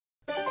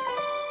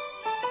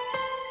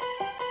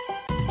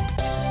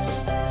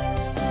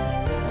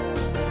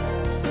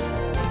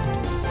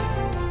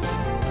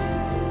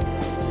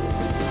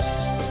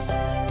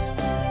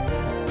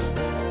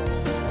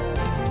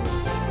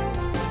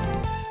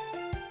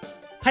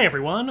Hey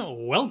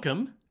everyone,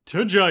 welcome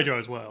to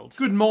JoJo's World.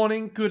 Good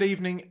morning, good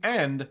evening,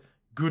 and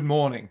good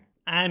morning.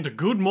 And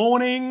good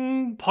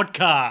morning,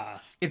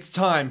 podcast. It's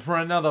time for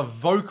another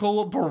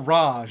vocal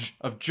barrage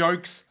of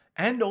jokes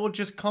and or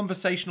just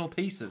conversational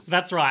pieces.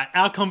 That's right,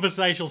 our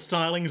conversational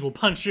stylings will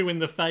punch you in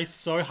the face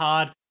so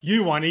hard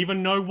you won't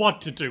even know what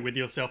to do with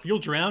yourself. You'll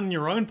drown in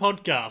your own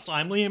podcast.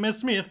 I'm Liam S.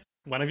 Smith,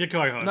 one of your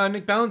co-hosts. And I'm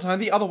Nick Ballantyne,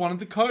 the other one of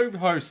the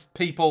co-hosts,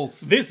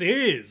 peoples. This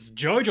is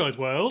JoJo's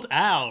World,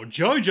 our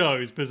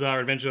JoJo's Bizarre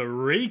Adventure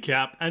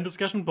recap and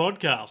discussion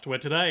podcast, where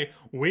today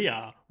we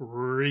are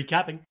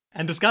recapping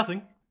and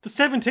discussing the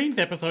 17th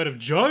episode of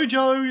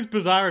JoJo's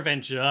Bizarre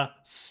Adventure,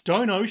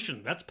 Stone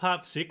Ocean. That's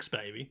part 6,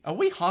 baby. Are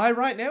we high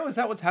right now? Is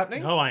that what's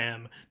happening? No, I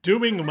am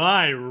doing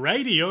my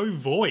radio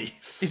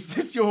voice. Is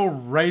this your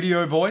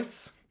radio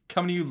voice?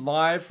 Coming to you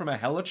live from a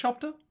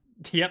helicopter?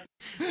 Yep.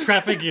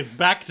 Traffic is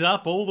backed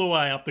up all the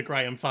way up the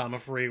Graham Farmer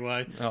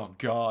Freeway. Oh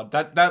god,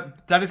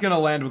 that is going to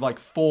land with like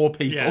 4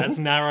 people. Yeah, it's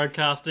narrow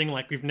casting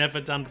like we've never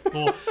done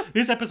before.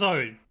 This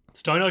episode,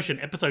 Stone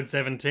Ocean, episode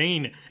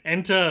 17,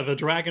 Enter the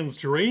Dragon's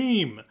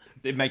Dream.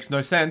 It makes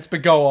no sense,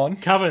 but go on.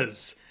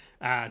 Covers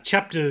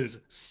chapters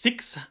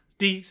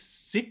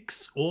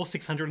 66 or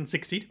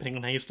 660, depending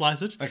on how you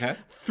slice it, Okay.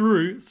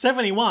 through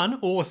 71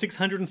 or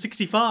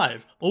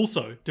 665,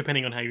 also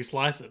depending on how you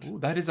slice it. Ooh,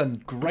 that is a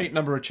great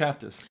number of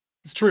chapters.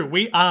 It's true,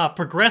 we are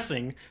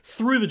progressing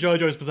through the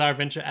JoJo's Bizarre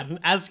Adventure at an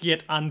as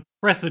yet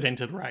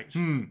unprecedented rate.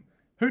 Who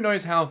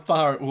knows how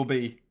far it will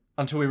be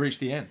until we reach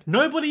the end?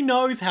 Nobody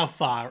knows how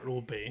far it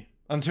will be.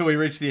 Until we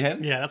reach the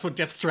end? Yeah, that's what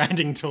Death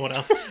Stranding taught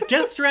us.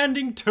 Death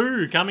Stranding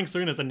 2 coming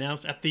soon as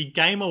announced at the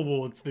Game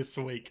Awards this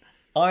week.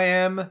 I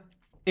am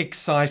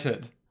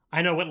excited.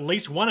 I know at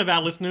least one of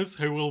our listeners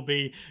who will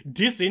be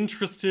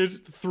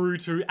disinterested through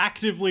to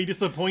actively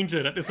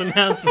disappointed at this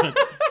announcement.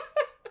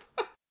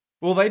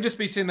 Will they just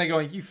be sitting there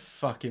going, you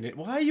fucking it?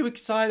 Why are you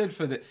excited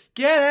for this?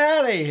 Get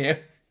out of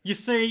here! You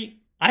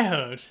see, I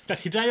heard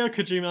that Hideo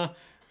Kojima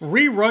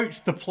rewrote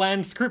the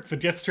planned script for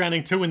Death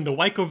Stranding 2 in the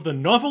wake of the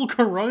novel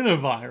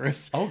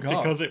coronavirus. Oh,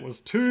 God. Because it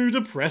was too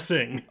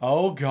depressing.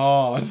 Oh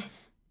god.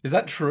 Is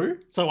that true?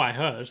 So I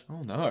heard.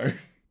 Oh no.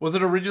 Was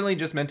it originally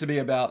just meant to be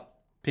about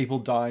people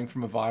dying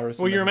from a virus?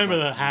 Well, and you then it was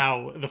remember like,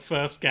 how the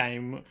first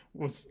game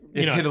was,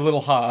 it hit a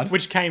little hard.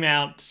 which came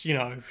out,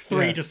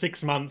 3 to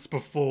 6 months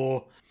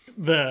before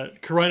the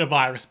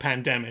coronavirus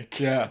pandemic.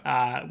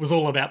 Yeah. Was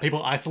all about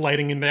people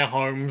isolating in their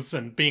homes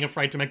and being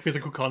afraid to make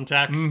physical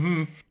contact.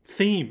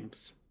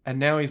 Themes. And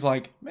now he's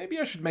like, maybe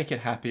I should make it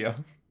happier.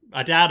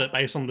 I doubt it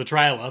based on the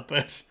trailer,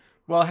 but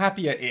Well,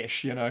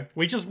 happier-ish, you know.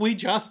 we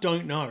just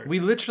don't know. We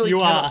literally You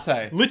cannot are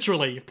say.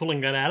 literally pulling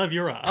that out of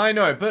your ass. I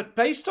know, but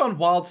based on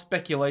wild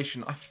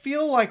speculation, I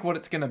feel like what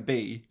it's going to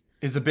be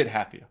is a bit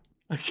happier.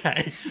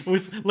 Okay,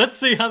 let's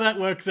see how that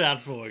works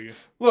out for you.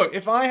 Look,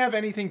 if I have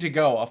anything to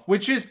go off,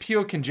 which is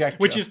pure conjecture.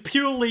 Which is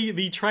purely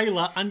the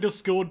trailer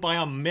underscored by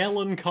a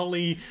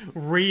melancholy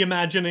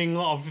reimagining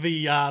of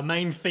the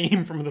main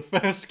theme from the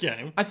first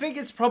game. I think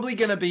it's probably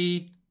going to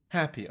be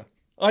happier.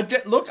 I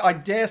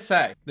dare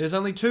say, there's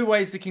only 2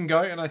 ways it can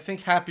go, and I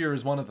think happier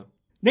is one of them.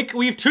 Nick,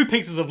 we have 2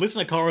 pieces of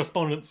listener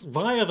correspondence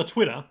via the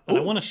Twitter that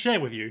I want to share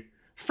with you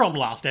from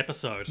last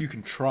episode. You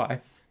can try.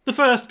 The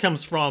first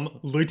comes from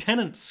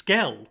Lieutenant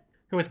Skell,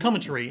 who has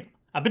commentary,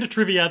 a bit of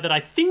trivia that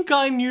I think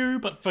I knew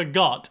but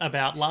forgot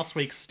about last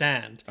week's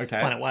stand, Okay.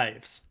 Planet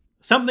Waves.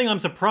 Something I'm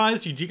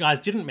surprised you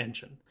guys didn't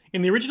mention.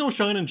 In the original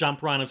Shonen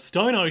Jump run of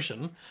Stone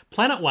Ocean,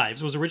 Planet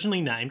Waves was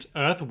originally named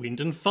Earth, Wind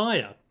and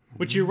Fire,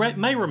 which you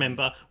may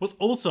remember was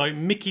also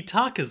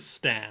Mikitaka's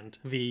stand,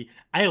 the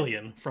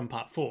alien from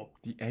Part 4.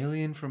 The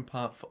alien from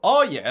Part 4.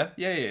 Oh, yeah.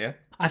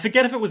 I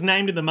forget if it was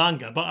named in the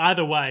manga, but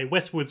either way,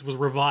 Westwoods was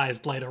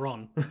revised later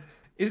on.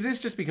 Is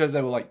this just because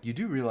they were like, you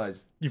do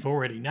realize You've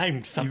already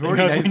named something you've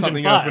already Earth, named Wind,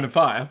 something and Fire. Earth, Wind and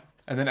Fire?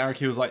 And then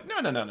Araki was like, no,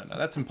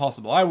 that's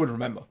impossible. I would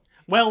remember.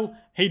 Well,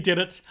 he did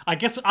it. I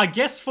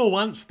guess for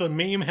once the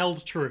meme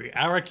held true.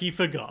 Araki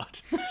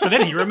forgot. But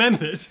then he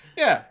remembered.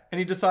 Yeah. And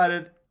he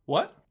decided,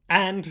 what?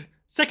 And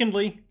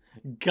secondly,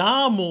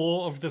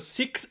 Garmore of the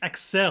 6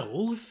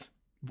 Excels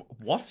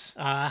What?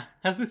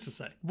 has this to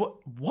say.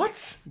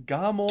 What?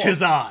 Garmore?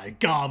 "'Tis I,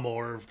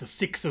 Garmore of the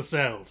 6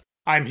 Excels.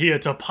 I'm here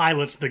to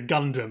pilot the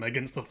Gundam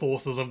against the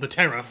forces of the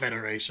Terra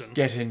Federation."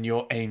 Get in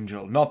your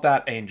angel. Not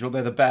that angel,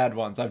 they're the bad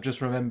ones. I've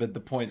just remembered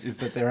the point is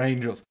that they're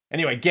angels.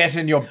 Anyway, get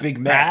in your big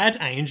mech. Bad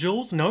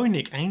angels? No,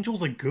 Nick,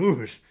 angels are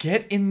good.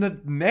 Get in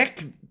the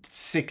mech,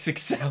 6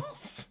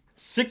 Excels.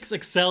 6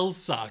 Excels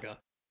saga.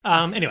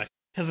 Anyway,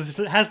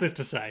 has this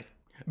to say.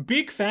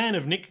 Big fan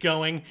of Nick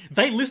going,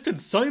 "They listed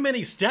so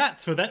many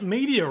stats for that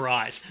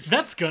meteorite.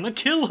 That's gonna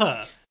kill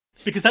her."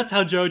 Because that's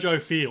how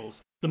JoJo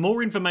feels. The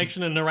more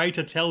information a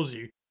narrator tells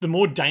you, the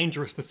more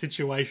dangerous the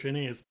situation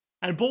is.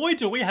 And boy,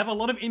 do we have a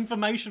lot of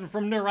information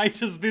from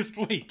narrators this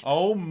week.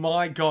 Oh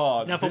my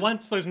god. Now, for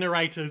once, those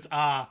narrators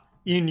are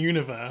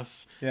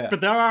in-universe. Yeah.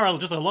 But there are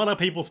just a lot of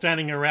people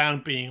standing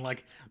around being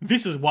like,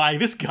 this is why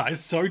this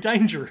guy's so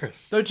dangerous.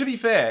 So to be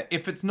fair,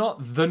 if it's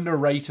not the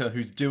narrator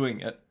who's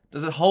doing it,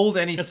 Does it hold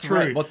any That's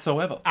threat true.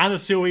 whatsoever? Anna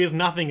Sui is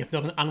nothing if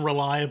not an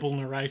unreliable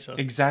narrator.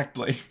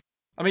 Exactly.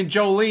 I mean,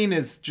 Jolene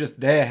is just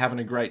there having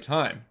a great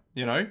time,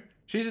 you know?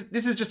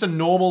 This is just a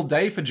normal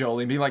day for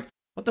Jolene, being like,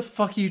 what the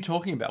fuck are you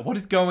talking about? What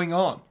is going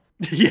on?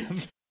 Yeah.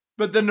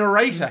 But the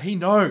narrator, he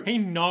knows. He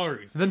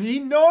knows. Then he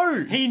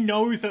knows. He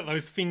knows that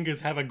those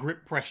fingers have a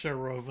grip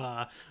pressure of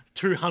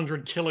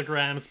 200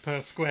 kilograms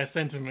per square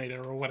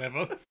centimeter or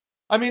whatever.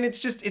 I mean,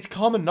 it's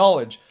common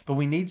knowledge, but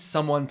we need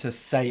someone to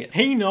say it.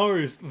 He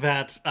knows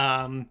that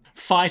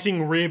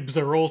fighting ribs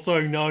are also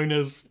known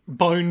as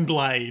bone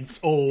blades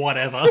or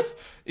whatever.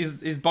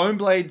 Is Bone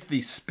Blades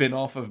the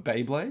spin-off of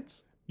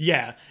Beyblades?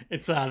 Yeah,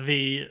 it's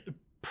the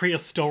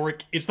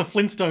prehistoric, it's the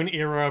Flintstone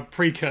era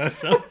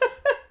precursor.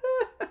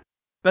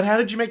 But how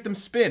did you make them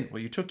spin?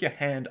 Well, you took your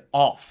hand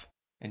off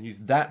and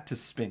used that to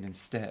spin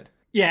instead.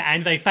 Yeah,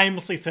 and they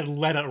famously said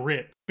let it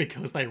rip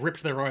because they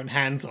ripped their own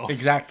hands off.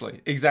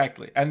 Exactly.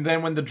 And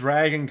then when the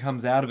dragon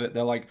comes out of it,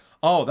 they're like,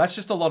 oh, that's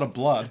just a lot of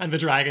blood. And the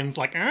dragon's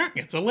like,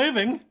 it's a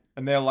living.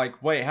 And they're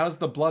like, wait, how's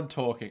the blood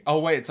talking? Oh,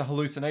 wait, it's a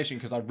hallucination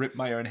because I ripped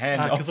my own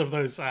hand off. Because of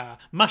those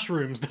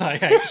mushrooms that I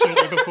ate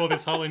shortly before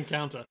this whole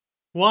encounter.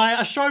 Why,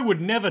 a show would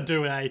never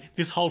do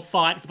this whole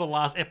fight for the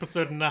last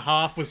episode and a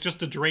half was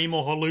just a dream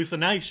or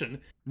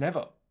hallucination.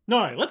 Never.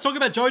 No, let's talk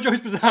about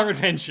JoJo's Bizarre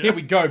Adventure. Here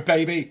we go,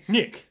 baby.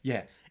 Nick.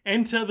 Yeah.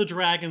 Enter the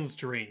Dragon's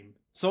Dream.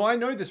 So I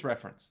know this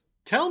reference.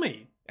 Tell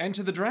me.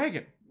 Enter the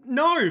Dragon.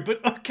 No,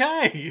 but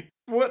okay.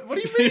 What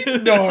do you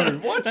mean, no?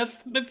 What?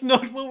 That's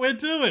not what we're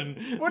doing.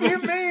 What do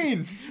you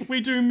mean?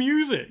 We do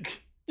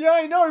music. Yeah,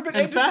 I know, but...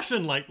 And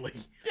fashion lately.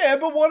 Yeah,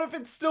 but what if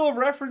it's still a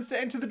reference to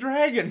Enter the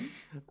Dragon?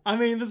 I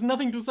mean, there's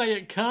nothing to say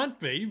it can't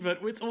be, but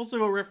it's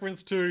also a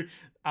reference to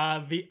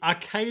the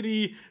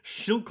Arkady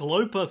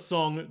Shilklopa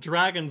song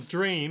Dragon's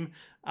Dream.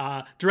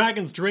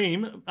 Dragon's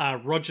Dream,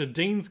 Roger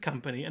Dean's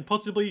company, and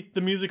possibly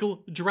the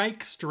musical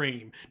Drake's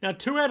Dream. Now,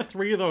 2 out of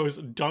 3 of those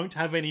don't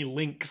have any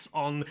links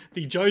on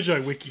the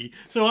JoJo wiki,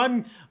 so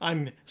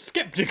I'm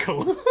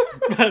skeptical.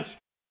 But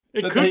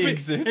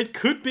it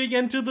could be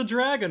Enter the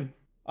Dragon.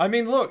 I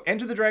mean, look,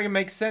 Enter the Dragon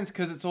makes sense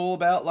because it's all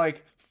about,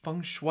 like,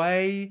 feng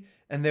shui,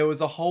 and there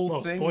was a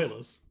whole thing...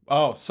 spoilers.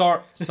 Oh,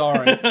 sorry.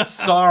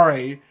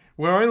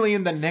 We're only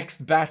in the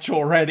next batch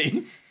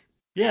already.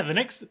 Yeah, the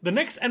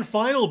next and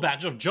final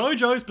batch of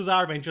JoJo's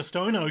Bizarre Adventure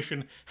Stone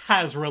Ocean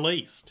has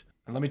released.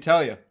 And let me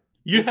tell you.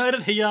 You heard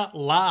it here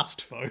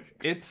last, folks.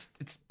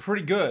 It's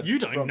pretty good. You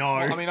don't know.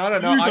 Well, I mean, I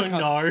don't know. You don't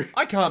know.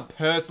 I can't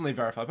personally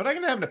verify, but I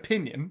can have an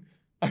opinion.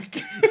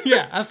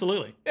 Yeah,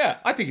 absolutely. Yeah,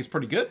 I think it's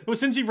pretty good. Well,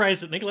 since you've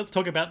raised it, Nick, let's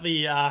talk about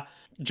the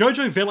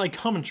JoJo Valet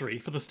commentary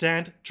for the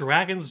stand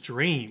Dragon's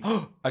Dream.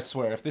 I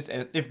swear, if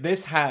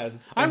this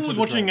has... I was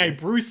watching a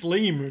Bruce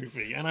Lee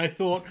movie, and I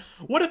thought,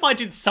 what if I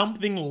did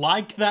something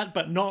like that,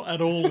 but not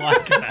at all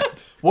like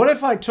that? What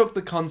if I took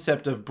the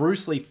concept of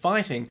Bruce Lee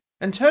fighting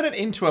and turned it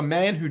into a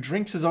man who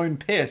drinks his own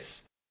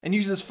piss and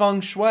uses feng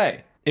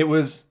shui? It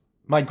was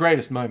my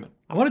greatest moment.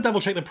 I want to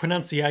double check the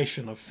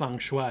pronunciation of feng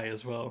shui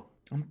as well.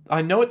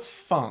 I know it's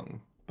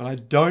feng, but I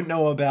don't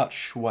know about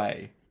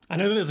shui. I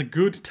know that there's a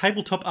good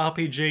tabletop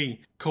RPG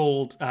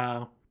called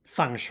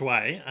Feng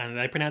Shui, and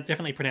they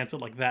definitely pronounce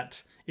it like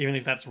that, even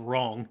if that's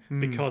wrong,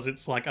 because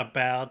it's like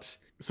about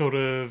sort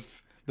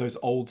of... Those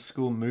old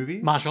school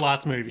movies? Martial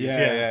arts movies,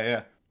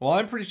 Yeah. Well,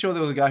 I'm pretty sure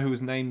there was a guy who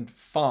was named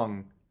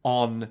Feng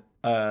on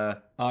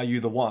Are You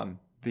the One?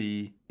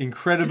 The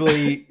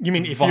incredibly... You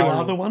mean If You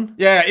Are the One?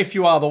 Yeah, If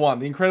You Are the One.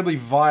 The incredibly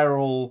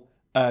viral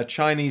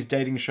Chinese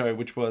dating show,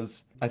 which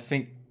was, I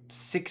think,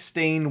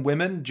 16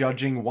 women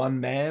judging one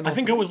man. I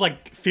think it was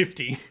like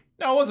 50.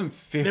 No, it wasn't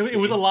 50. It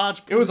was a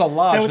large... It was a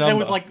large number. There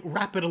was like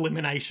rapid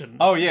elimination.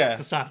 Oh, yeah.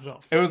 To start it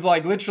off. It was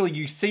like literally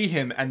you see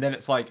him and then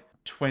it's like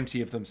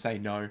 20 of them say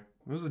no.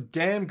 It was a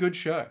damn good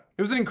show.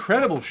 It was an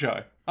incredible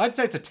show. I'd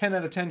say it's a 10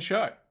 out of 10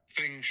 show.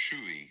 Feng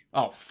Shui.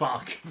 Oh,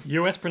 fuck.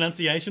 US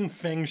pronunciation,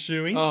 Feng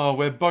Shui. Oh,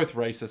 we're both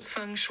racist.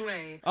 Feng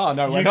Shui. Oh,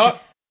 no, we're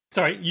not.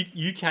 Sorry,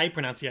 UK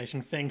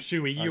pronunciation, Feng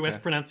Shui. US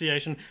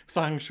pronunciation,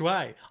 Feng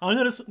Shui. I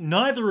notice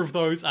neither of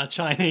those are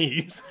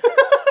Chinese.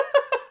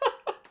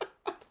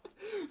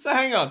 So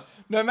hang on.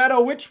 No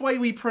matter which way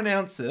we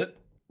pronounce it,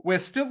 we're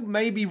still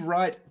maybe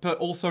right, but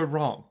also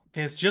wrong.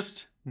 There's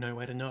just no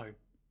way to know.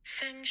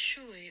 Feng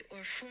Shui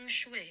or Feng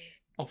Shui.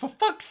 Oh, for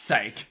fuck's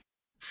sake.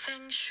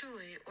 Feng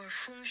Shui or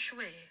Feng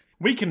Shui.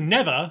 We can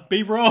never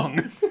be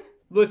wrong.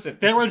 Listen.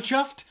 There are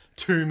just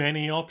too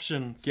many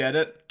options. Get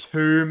it?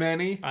 Too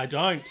many? I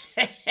don't.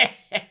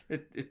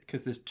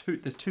 Because there's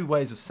two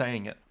ways of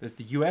saying it. There's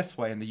the US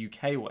way and the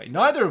UK way,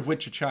 neither of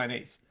which are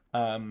Chinese.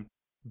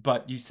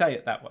 But you say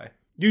it that way.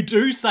 You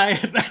do say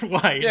it that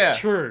way, Yeah. It's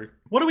true.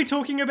 What are we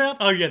talking about?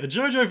 Oh yeah, the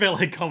JoJo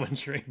Valet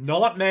commentary.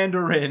 Not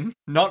Mandarin,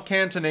 not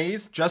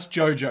Cantonese, just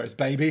JoJo's,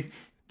 baby.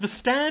 The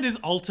stand is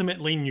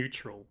ultimately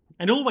neutral,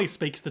 and always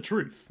speaks the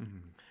truth.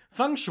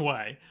 Feng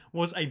Shui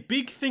was a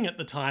big thing at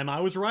the time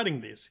I was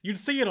writing this. You'd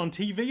see it on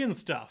TV and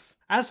stuff.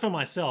 As for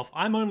myself,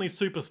 I'm only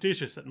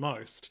superstitious at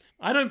most.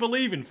 I don't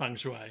believe in Feng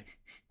Shui.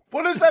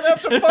 What does that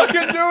have to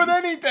fucking do with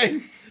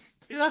anything?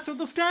 That's what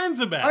the stand's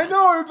about. I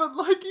know, but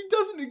like he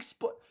doesn't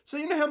explain. So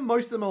you know how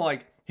most of them are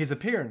like, his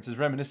appearance is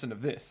reminiscent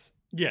of this.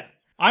 Yeah.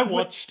 I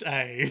watched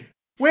a...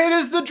 Where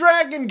does the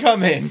dragon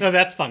come in? No,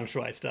 that's feng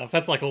shui stuff.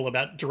 That's like all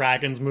about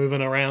dragons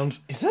moving around.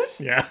 Is it?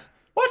 Yeah.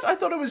 What? I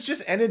thought it was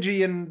just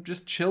energy and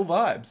just chill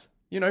vibes.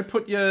 You know,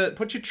 put your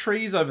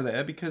trees over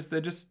there because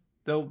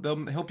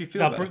they'll help you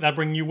feel better. They'll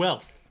bring you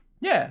wealth.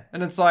 Yeah,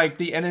 and it's like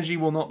the energy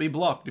will not be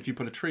blocked if you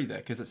put a tree there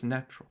because it's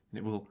natural. And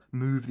it will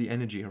move the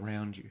energy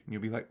around you. And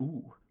you'll be like,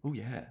 ooh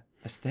yeah,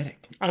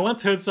 aesthetic. I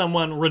once heard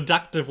someone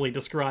reductively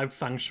describe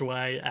feng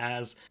shui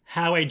as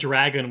how a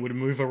dragon would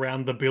move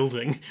around the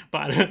building,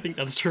 but I don't think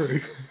that's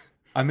true.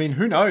 I mean,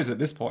 who knows at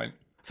this point?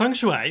 Feng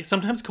shui,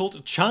 sometimes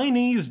called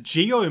Chinese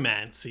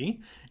geomancy,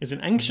 is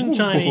an ancient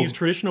Chinese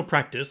traditional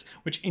practice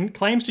which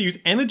claims to use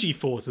energy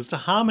forces to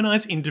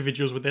harmonize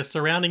individuals with their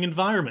surrounding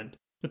environment.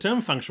 The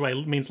term feng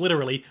shui means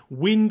literally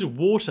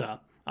wind-water,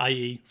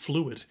 i.e.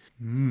 fluid.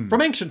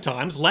 From ancient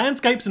times,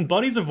 landscapes and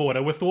bodies of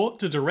water were thought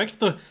to direct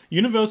the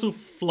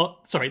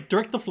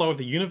flow of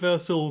the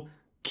universal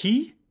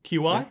qi?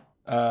 QI?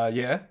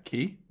 Yeah,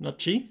 key.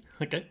 Not chi?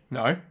 Okay.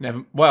 No,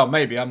 never. Well,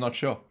 maybe, I'm not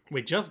sure.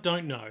 We just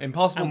don't know.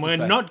 Impossible and to we're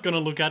say. not going to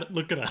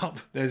look it up.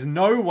 There's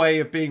no way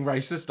of being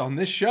racist on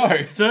this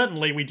show.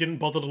 Certainly, we didn't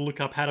bother to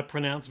look up how to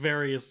pronounce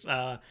various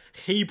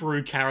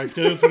Hebrew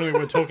characters when we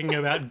were talking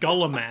about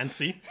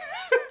Golomancy.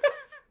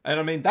 And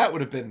I mean, that would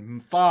have been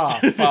far,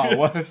 far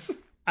worse.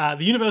 The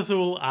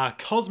universal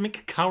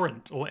cosmic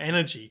current or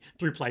energy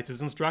through places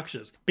and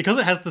structures. Because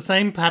it has the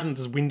same patterns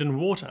as wind and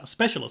water, a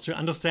specialist who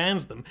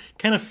understands them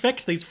can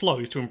affect these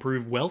flows to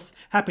improve wealth,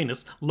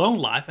 happiness, long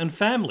life, and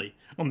family.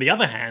 On the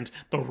other hand,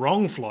 the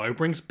wrong flow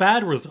brings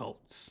bad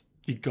results.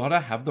 You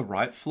gotta have the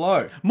right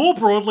flow. More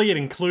broadly, it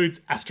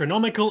includes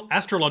astronomical,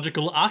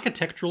 astrological,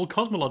 architectural,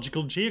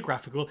 cosmological,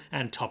 geographical,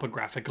 and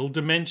topographical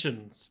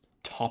dimensions.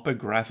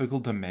 Topographical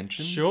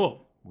dimensions? Sure.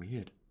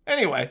 Weird.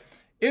 Anyway,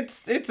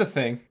 it's a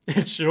thing.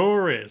 It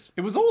sure is.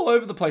 It was all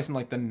over the place in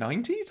like the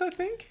 90s, I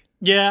think?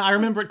 Yeah, I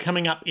remember it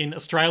coming up in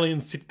Australian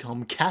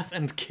sitcom Kath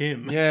and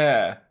Kim.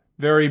 Yeah,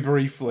 very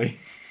briefly.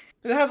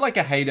 It had like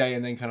a heyday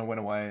and then kind of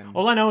went away. And...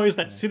 All I know is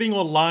that sitting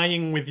or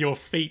lying with your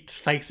feet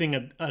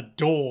facing a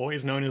door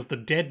is known as the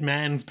dead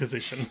man's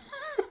position.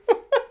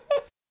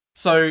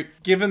 So,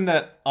 given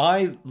that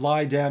I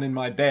lie down in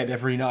my bed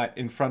every night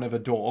in front of a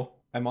door,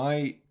 am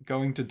I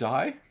going to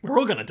die? We're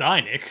all gonna die,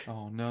 Nick.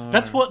 Oh no.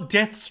 That's what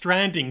Death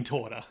Stranding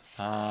taught us.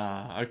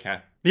 Ah, okay.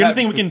 The only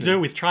thing we can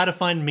do is try to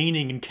find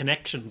meaning and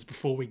connections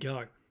before we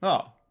go.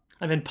 Oh.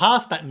 And then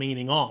pass that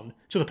meaning on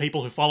to the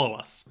people who follow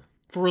us,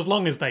 for as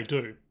long as they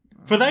do.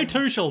 For they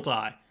too shall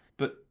die.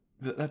 But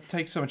that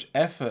takes so much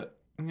effort.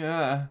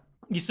 Yeah.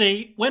 You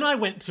see, when I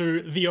went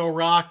to the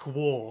Iraq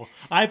War,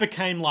 I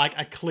became like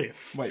a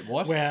cliff. Wait,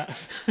 what? Where...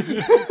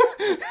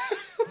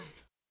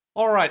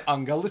 Alright,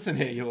 Unga, listen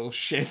here, you little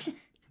shit.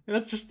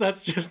 That's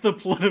just the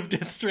plot of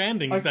Death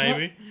Stranding,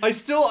 baby. I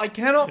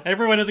cannot...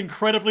 Everyone has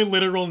incredibly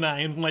literal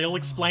names, and they all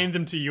explain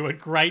them to you at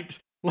great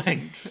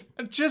length.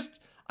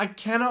 I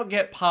cannot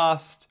get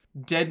past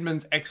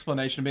Deadman's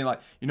explanation of being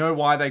like, you know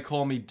why they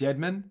call me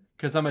Deadman?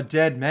 Because I'm a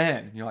dead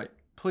man. And you're like,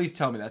 please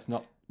tell me that's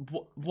not...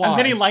 Why? And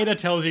then he later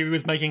tells you he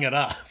was making it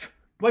up.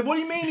 Wait, what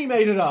do you mean he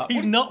made it up?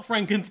 He's not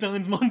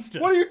Frankenstein's monster.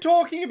 What are you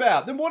talking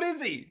about? Then what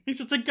is he? He's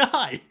just a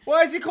guy.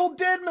 Why is he called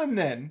Deadman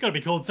then? Gotta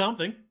be called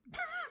something.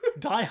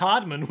 Die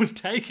Hardman was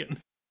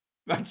taken.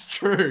 That's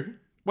true.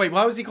 Wait,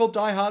 why was he called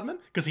Die Hardman?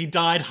 Because he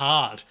died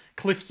hard.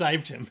 Cliff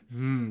saved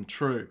him.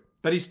 True.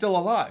 But he's still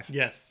alive.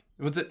 Yes.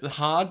 Was it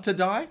hard to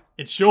die?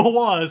 It sure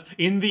was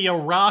in the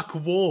Iraq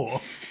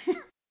War.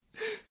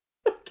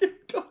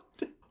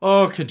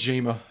 Oh,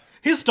 Kojima.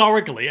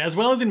 Historically, as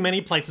well as in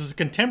many places of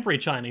contemporary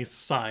Chinese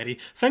society,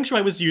 feng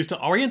shui was used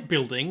to orient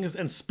buildings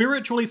and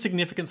spiritually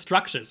significant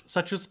structures,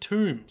 such as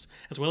tombs,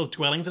 as well as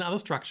dwellings and other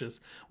structures.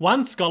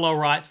 One scholar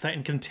writes that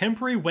in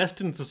contemporary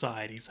Western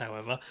societies,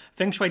 however,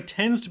 feng shui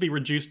tends to be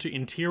reduced to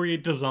interior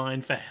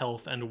design for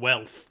health and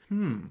wealth.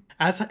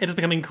 As it has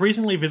become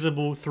increasingly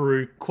visible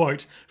through,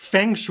 quote,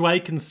 feng shui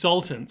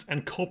consultants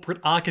and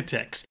corporate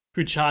architects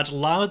who charge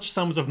large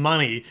sums of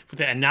money for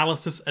their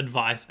analysis,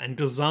 advice, and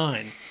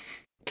design.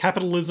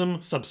 Capitalism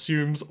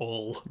subsumes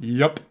all.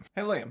 Yep.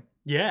 Hey, Liam.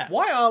 Yeah.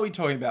 Why are we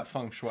talking about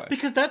feng shui?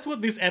 Because that's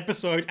what this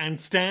episode and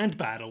stand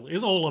battle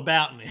is all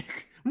about,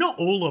 Nick. Not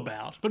all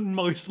about, but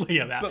mostly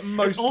about. But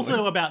mostly. It's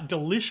also about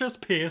delicious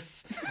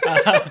piss.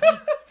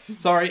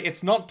 Sorry,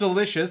 it's not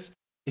delicious.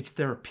 It's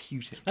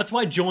therapeutic. That's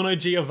why Giorno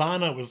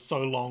Giovanna was so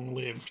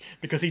long-lived,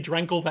 because he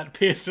drank all that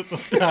piss at the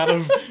start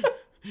of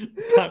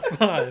part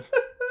 5.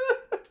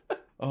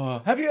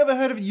 Have you ever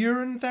heard of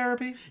urine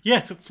therapy?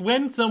 Yes, it's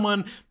when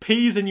someone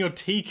pees in your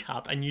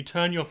teacup and you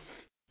turn your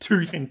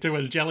tooth into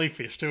a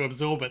jellyfish to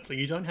absorb it so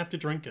you don't have to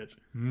drink it.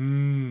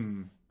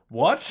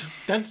 What?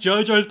 That's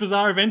JoJo's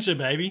Bizarre Adventure,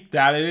 baby.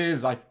 That it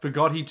is. I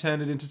forgot he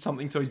turned it into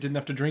something so he didn't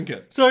have to drink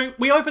it. So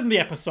we opened the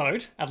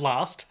episode at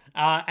last,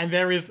 and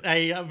there is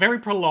a very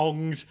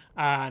prolonged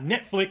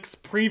Netflix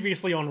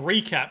previously on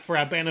recap for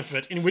our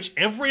benefit in which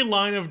every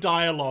line of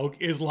dialogue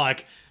is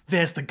like,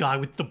 there's the guy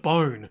with the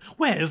bone.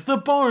 Where's the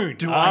bone?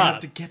 Do I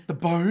have to get the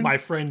bone? My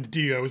friend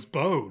Dio's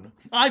bone.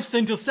 I've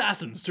sent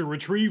assassins to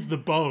retrieve the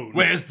bone.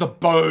 Where's the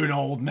bone,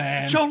 old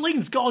man?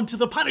 Jolene's gone to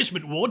the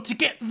punishment ward to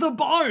get the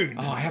bone.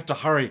 Oh, I have to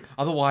hurry,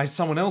 otherwise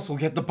someone else will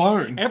get the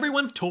bone.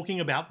 Everyone's talking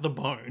about the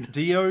bone.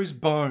 Dio's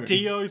bone.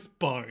 Dio's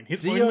bone.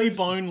 His Dio's only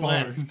bone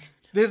left.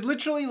 There's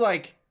literally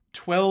like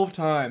 12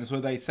 times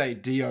where they say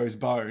Dio's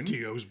bone.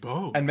 Dio's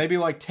bone. And maybe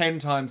like 10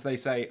 times they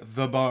say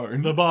the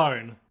bone. The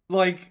bone.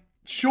 Like,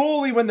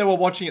 surely when they were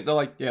watching it, they're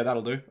like, yeah,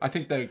 that'll do. I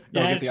think they'll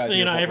Yeah, get the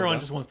idea. of what everyone we're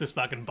just wants this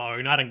fucking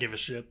bone. I don't give a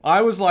shit.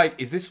 I was like,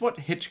 is this what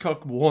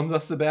Hitchcock warns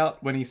us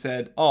about when he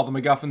said, oh, the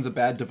MacGuffin's a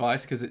bad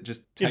device because it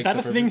just takes Is that a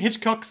up thing everything?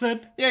 Hitchcock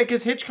said? Yeah,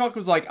 because Hitchcock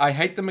was like, I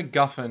hate the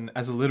MacGuffin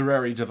as a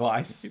literary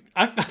device.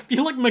 I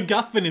feel like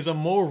MacGuffin is a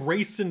more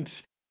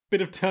recent bit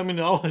of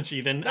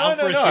terminology than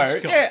Alfred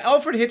Hitchcock. Yeah,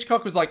 Alfred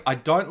Hitchcock was like, I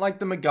don't like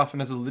the MacGuffin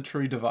as a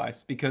literary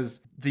device because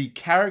the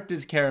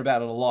characters care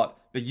about it a lot,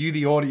 but you,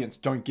 the audience,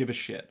 don't give a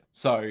shit.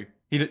 So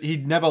he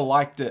never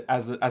liked it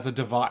as a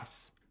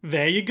device.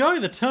 There you go.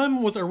 The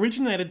term was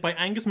originated by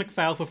Angus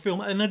MacPhail for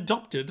film and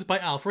adopted by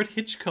Alfred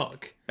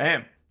Hitchcock.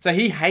 Bam. So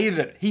he hated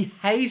it. He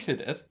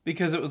hated it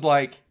because it was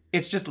like,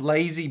 it's just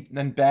lazy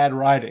and bad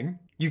writing.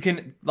 You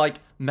can, like,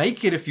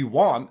 make it if you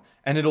want,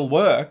 and it'll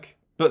work,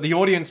 but the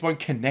audience won't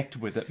connect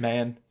with it,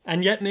 man.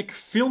 And yet, Nick,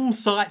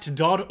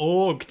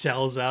 filmsite.org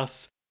tells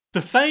us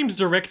the famed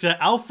director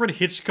Alfred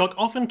Hitchcock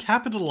often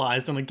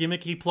capitalized on a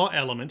gimmicky plot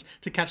element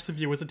to catch the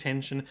viewer's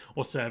attention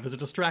or serve as a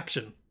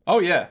distraction. Oh,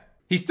 yeah.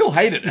 He still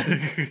hated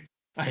it.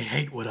 I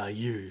hate what I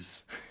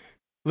use.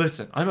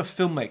 Listen, I'm a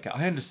filmmaker.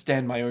 I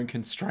understand my own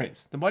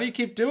constraints. Then why do you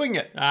keep doing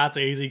it? That's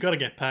easy. Gotta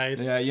get paid.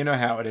 Yeah, you know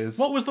how it is.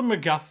 What was the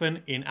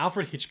MacGuffin in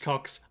Alfred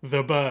Hitchcock's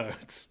The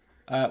Birds?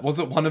 Was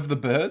it one of the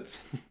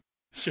birds?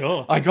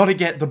 Sure. I gotta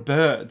get the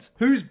birds.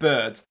 Whose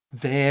birds?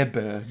 Their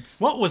birds.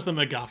 What was the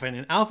MacGuffin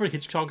in Alfred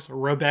Hitchcock's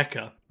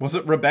Rebecca? Was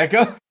it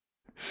Rebecca?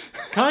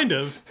 Kind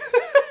of.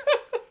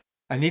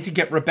 I need to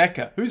get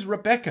Rebecca. Who's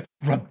Rebecca?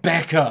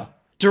 Rebecca!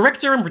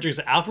 Director and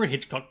producer Alfred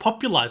Hitchcock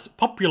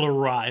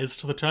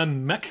popularized the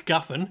term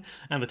MacGuffin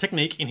and the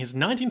technique in his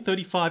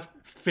 1935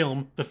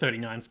 film The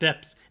 39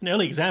 Steps, an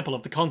early example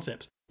of the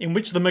concept, in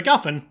which the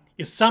MacGuffin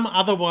is some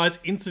otherwise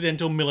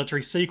incidental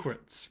military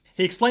secrets.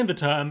 He explained the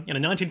term in a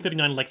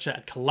 1939 lecture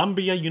at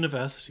Columbia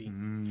University.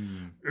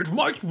 It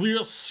might be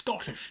a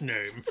Scottish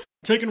name,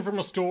 taken from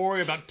a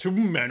story about two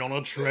men on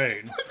a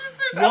train.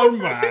 One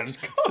man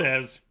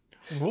says,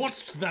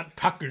 "What's that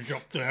package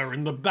up there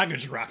in the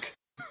baggage rack?"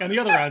 And the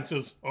other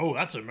answers, "Oh,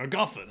 that's a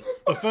MacGuffin."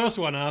 The first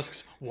one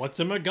asks, "What's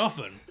a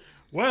MacGuffin?"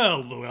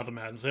 "Well," the other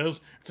man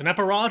says, "it's an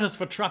apparatus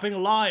for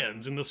trapping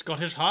lions in the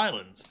Scottish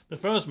Highlands." The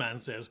first man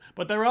says,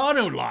 "But there are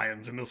no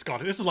lions in the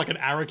Scottish..." This is like an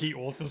Araki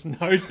author's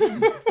note.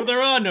 "But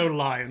there are no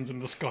lions in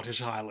the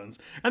Scottish Highlands."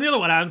 And the other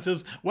one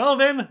answers, "Well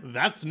then,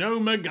 that's no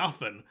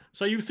MacGuffin."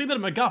 So you see that a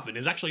MacGuffin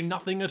is actually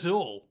nothing at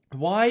all.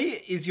 Why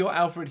is your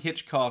Alfred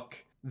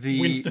Hitchcock the...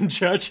 Winston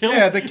Churchill?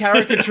 Yeah, the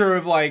caricature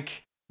of,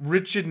 like,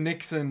 Richard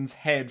Nixon's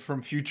head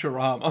from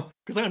Futurama.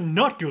 Because I'm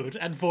not good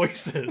at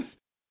voices.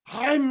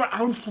 I'm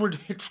Alfred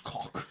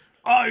Hitchcock.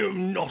 I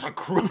am not a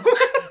crook.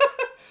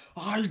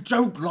 I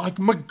don't like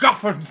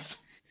MacGuffins.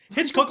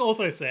 Hitchcock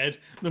also said,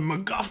 "The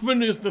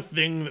MacGuffin is the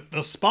thing that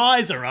the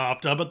spies are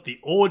after, but the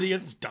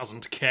audience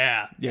doesn't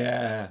care."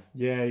 Yeah.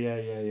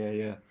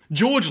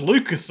 George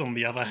Lucas, on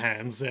the other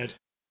hand, said,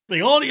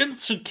 "The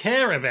audience should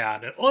care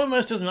about it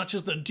almost as much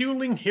as the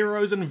dueling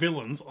heroes and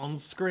villains on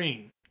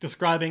screen,"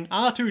 describing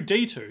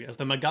R2-D2 as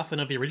the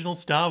MacGuffin of the original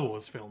Star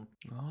Wars film.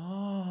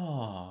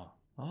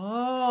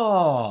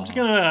 I'm just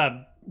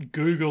gonna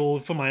Google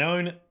for my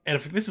own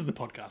this is the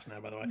podcast now,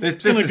 by the way.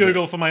 Just gonna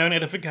Google for my own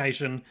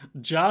edification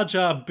Jar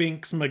Jar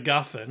Binks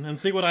MacGuffin and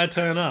see what I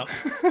turn up.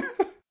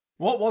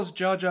 What was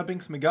Jar Jar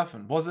Binks'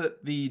 MacGuffin? Was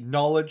it the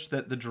knowledge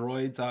that the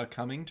droids are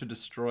coming to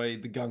destroy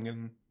the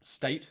Gungan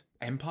state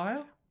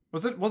empire?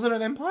 Was it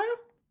an empire?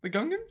 The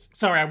Gungans?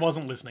 Sorry, I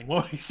wasn't listening.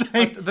 What were you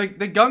saying? The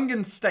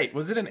Gungan state,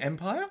 was it an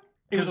empire?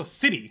 It was a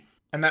city.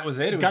 And that was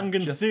it?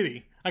 Gungan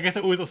City. I guess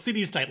it was a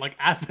city-state like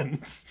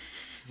Athens.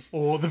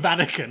 Or the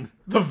Vatican.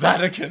 The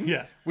Vatican?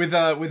 Yeah. With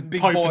Big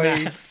Pope Boy...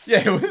 Nass.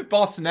 Yeah, with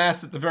Boss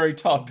Nass at the very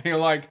top being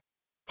like...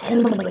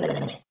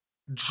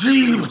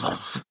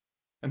 Jesus!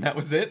 And that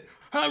was it?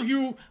 Have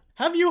you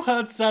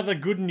heard the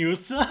good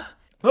news, sir?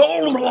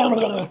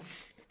 And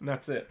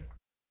that's it.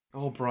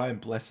 Oh, Brian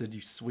Blessed,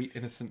 you sweet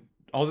innocent...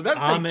 I was about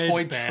to say Ahmed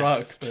toy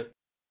Best. truck, but...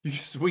 You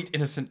sweet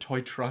innocent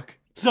toy truck.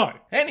 So,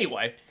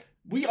 Anyway,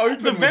 we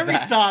open the with very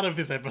that. start of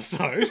this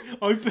episode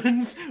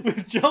opens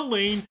with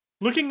Jolene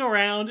looking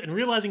around and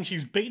realizing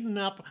she's beaten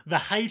up the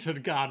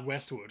hated guard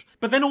Westwood.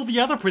 But then all the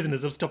other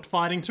prisoners have stopped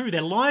fighting too.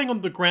 They're lying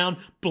on the ground,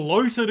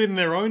 bloated in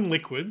their own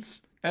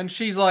liquids. And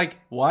she's like,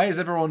 why is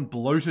everyone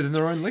bloated in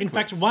their own liquids? In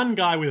fact, one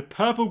guy with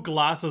purple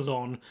glasses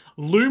on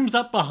looms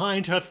up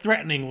behind her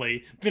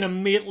threateningly, then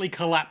immediately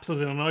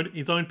collapses in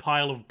his own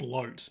pile of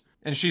bloat.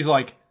 And she's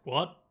like,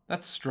 What?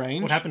 that's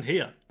strange. What happened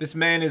here? This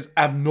man is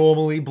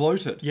abnormally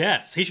bloated.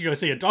 Yes, he should go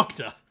see a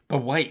doctor.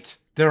 But wait,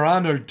 there are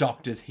no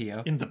doctors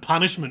here. In the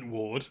punishment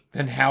ward.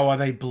 Then how are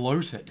they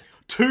bloated?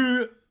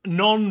 Two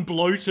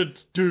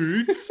non-bloated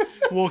dudes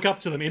walk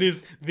up to them. It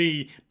is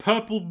the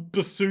purple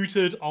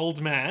besuited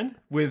old man.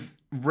 With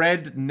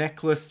red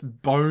necklace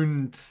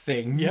bone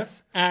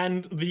things.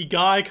 And the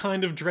guy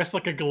kind of dressed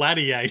like a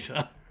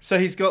gladiator. So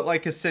he's got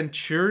like a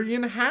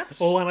centurion hat?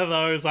 Or one of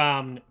those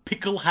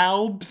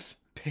Pickelhaubes.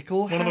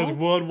 Pickle One of those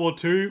World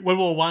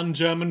War One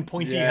German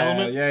pointy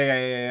helmets.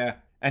 Yeah.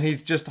 And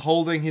he's just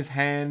holding his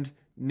hand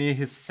near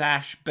his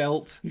sash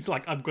belt. He's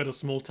like, I've got a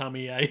small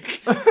tummy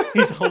ache.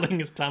 He's holding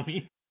his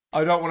tummy.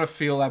 I don't want to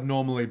feel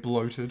abnormally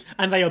bloated.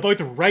 And they are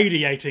both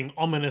radiating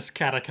ominous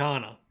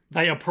katakana.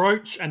 They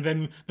approach, and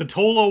then the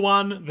taller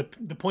one,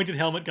 the pointed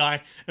helmet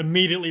guy,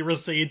 immediately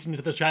recedes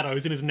into the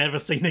shadows and is never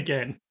seen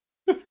again.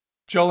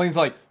 Jolene's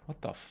like,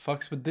 what the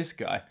fuck's with this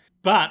guy?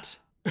 But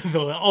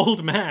the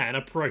old man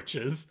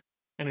approaches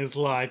and is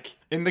like...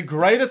 In the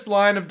greatest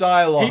line of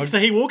dialogue. So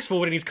he walks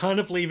forward and he's kind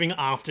of leaving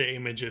after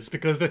images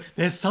because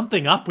there's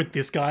something up with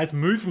this guy's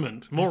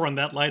movement. More on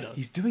that later.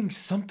 He's doing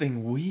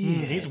something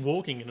weird. He's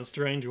walking in a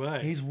strange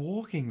way. He's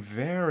walking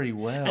very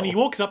well. And he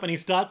walks up and he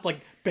starts like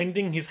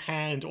bending his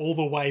hand all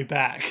the way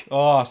back.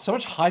 Oh, so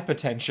much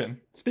hypertension.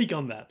 Speak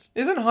on that.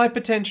 Isn't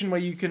hypertension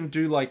where you can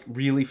do like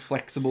really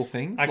flexible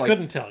things? I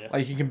couldn't tell you.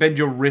 Like you can bend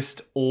your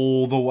wrist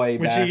all the way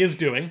Which back. he is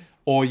doing.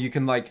 Or you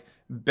can like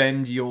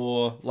bend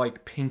your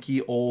like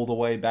pinky all the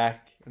way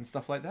back and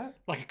stuff like that.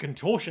 Like a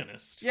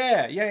contortionist.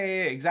 Yeah,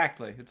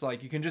 exactly. It's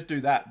like you can just do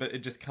that, but it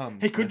just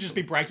comes. He could just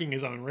be breaking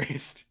his own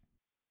wrist.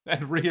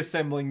 And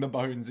reassembling the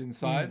bones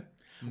inside.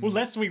 Well,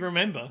 lest we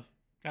remember.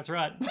 That's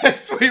right.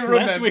 Lest we remember.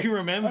 Lest we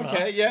remember.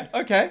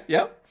 Okay,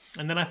 yep.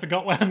 And then I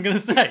forgot what I'm going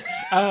to say.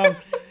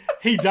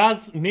 He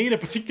does need a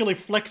particularly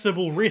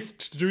flexible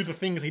wrist to do the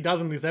things he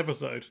does in this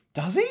episode.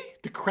 Does he?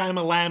 To cram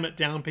a lamb it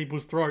down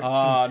people's throats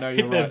No, and you're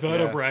hit their right,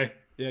 vertebrae.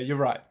 Yeah, you're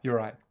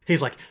right.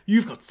 He's like,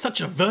 you've got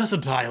such a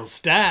versatile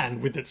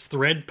stand with its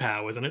thread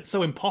powers, and it's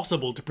so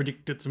impossible to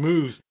predict its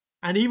moves.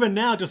 And even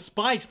now,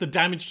 despite the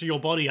damage to your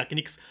body,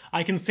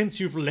 I can sense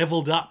you've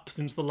leveled up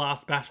since the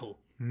last battle.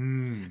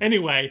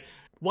 Anyway,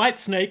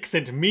 Whitesnake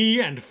sent me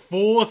and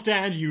 4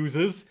 stand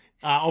users,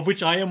 of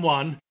which I am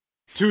one,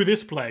 to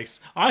this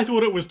place. I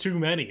thought it was too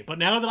many, but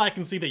now that I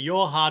can see that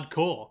you're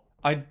hardcore,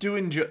 I do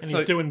enjoy... and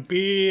he's doing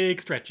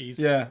big stretchies.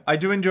 Yeah, I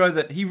do enjoy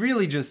that he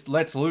really just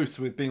lets loose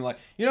with being like,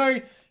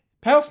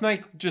 Pale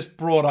Snake just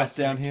brought us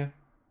down here.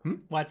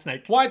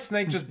 Whitesnake. White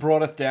Snake just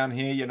brought us down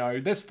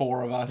here, there's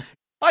 4 of us.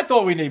 I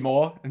thought we need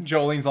more. And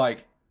Jolene's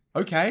like,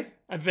 okay.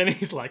 And then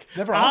he's like,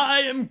 Never asked.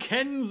 I am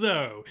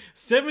Kenzo,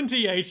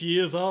 78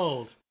 years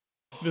old.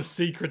 The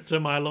secret to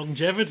my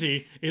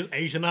longevity is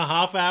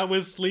 8.5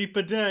 hours sleep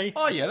a day.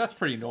 Oh yeah, that's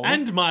pretty normal.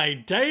 And my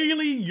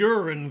daily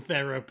urine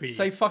therapy.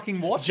 Say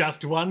fucking what?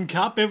 Just 1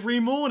 cup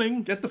every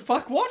morning. Get the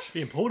fuck what?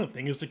 The important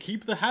thing is to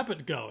keep the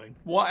habit going.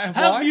 What?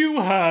 Have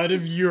you heard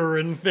of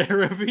urine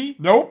therapy?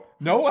 Nope.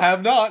 No, I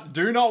have not.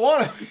 Do not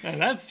want it.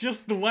 And that's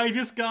just the way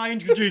this guy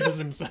introduces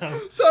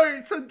himself.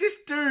 So this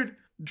dude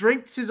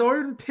drinks his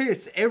own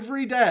piss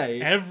every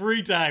day.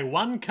 Every day,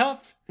 1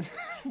 cup.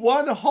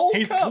 1 whole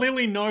He's cup.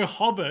 clearly no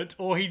hobbit,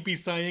 or he'd be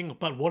saying,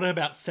 but what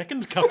about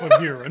 2nd cup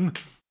of urine?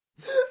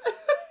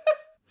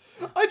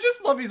 I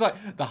just love he's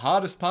like, the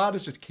hardest part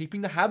is just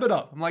keeping the habit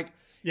up. I'm like,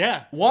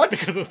 Yeah. What?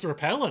 Because it's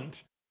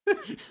repellent.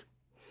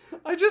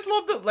 I just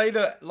love that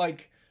later,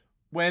 like,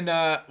 when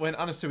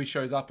Anasui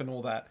shows up and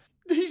all that,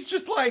 he's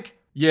just like,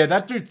 yeah,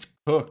 that dude's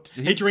cooked.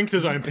 He drinks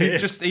his own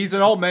piss. He's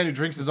an old man who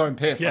drinks his own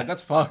piss. Yeah. Like,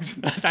 that's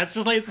fucked. That's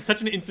just like, it's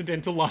such an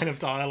incidental line of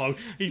dialogue.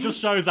 He just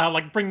shows up,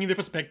 like, bringing the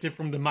perspective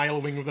from the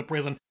male wing of the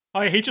prison.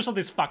 Oh, he's just not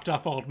this fucked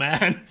up old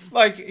man.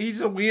 Like,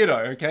 he's a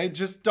weirdo, okay?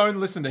 Just don't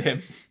listen to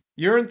him.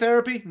 Urine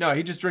therapy? No,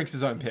 he just drinks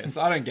his own piss.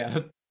 I don't get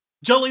it.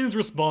 Jolene's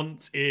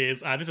response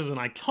is, this is an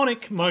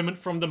iconic moment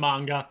from the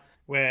manga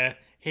where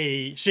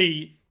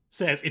she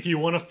says, if you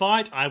want to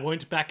fight, I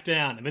won't back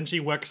down. And then she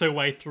works her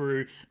way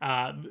through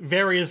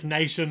various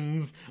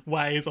nations'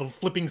 ways of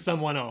flipping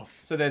someone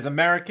off. So there's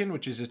American,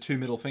 which is just 2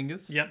 middle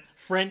fingers. Yep.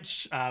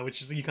 French,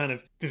 which is you kind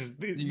of this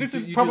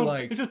is you probably do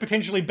like- this is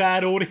potentially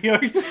bad audio.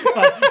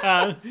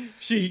 But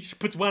she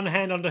puts one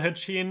hand under her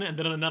chin and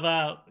then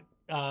another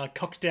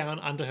cocked down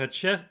under her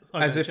chest,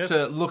 As if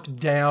to look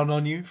down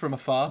on you from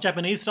afar.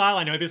 Japanese style.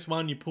 I know this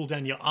one. You pull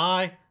down your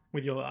eye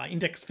with your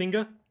index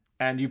finger.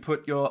 And you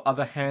put your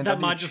other hand That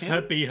under might your just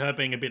chin. be her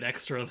being a bit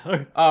extra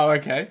though. Oh,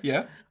 okay,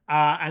 yeah.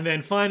 And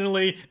then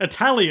finally,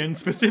 Italian,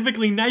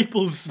 specifically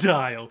Naples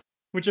style,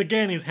 which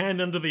again is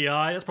hand under the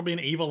eye. That's probably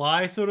an evil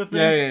eye sort of thing.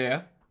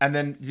 Yeah. And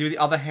then the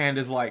other hand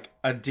is like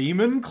a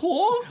demon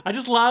claw? I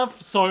just laugh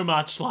so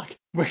much, like,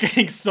 we're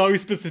getting so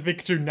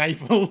specific to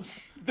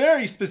Naples.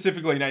 Very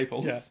specifically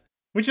Naples. Yeah.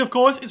 Which, of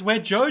course, is where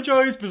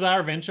JoJo's Bizarre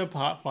Adventure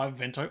Part 5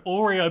 Vento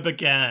Oreo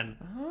began.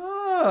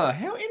 Ah,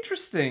 how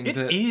interesting It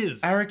that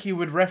is. Araki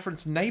would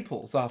reference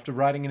Naples after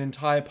writing an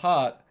entire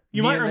part.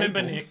 You near might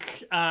remember, Naples.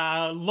 Nick,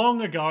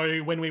 long ago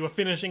when we were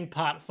finishing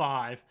Part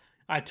 5,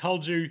 I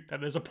told you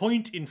that there's a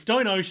point in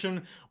Stone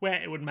Ocean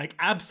where it would make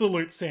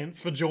absolute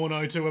sense for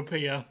Giorno to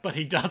appear, but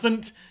he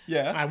doesn't.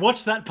 Yeah. And I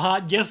watched that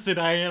part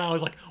yesterday and I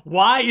was like,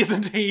 why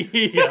isn't he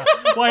here?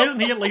 Why isn't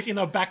he at least in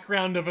the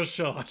background of a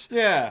shot?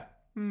 Yeah.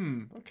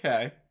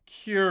 Okay.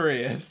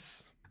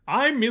 Curious.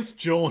 I miss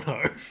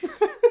Giorno.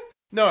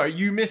 No,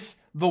 you miss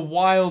the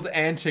wild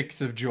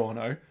antics of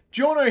Giorno.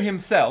 Giorno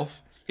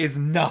himself is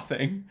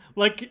nothing.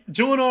 Like,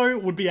 Giorno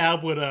would be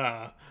able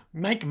to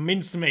make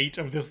mincemeat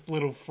of this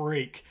little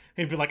freak.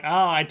 He'd be like,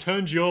 I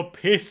turned your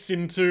piss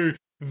into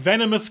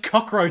venomous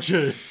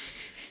cockroaches.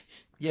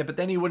 Yeah, but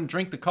then he wouldn't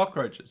drink the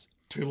cockroaches.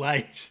 Too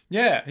late.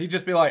 Yeah, he'd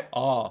just be like,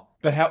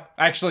 but how?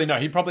 Actually, no,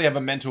 he'd probably have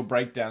a mental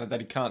breakdown that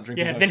he can't drink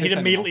his Yeah, own then he'd piss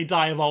immediately anymore.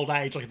 die of old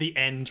age, like the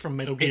end from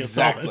Metal Gear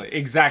Solid.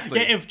 Exactly.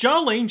 Yeah, if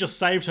Jolene just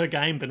saved her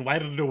game, then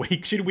waited a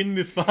week, she'd win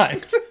this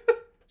fight.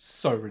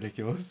 So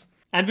ridiculous.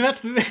 And that's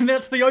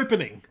the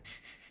opening.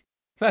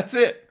 That's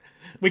it.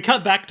 We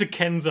cut back to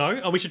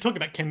Kenzo. Oh, we should talk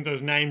about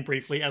Kenzo's name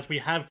briefly, as we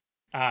have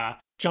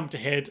jumped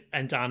ahead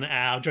and done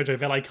our Jojo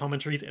Vele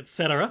commentaries,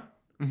 etc.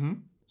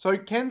 So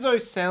Kenzo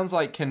sounds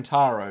like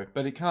Kentaro,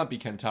 but it can't be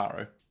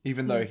Kentaro,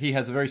 even though he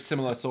has a very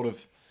similar sort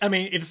of... I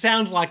mean, it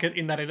sounds like it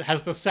in that it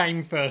has the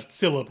same first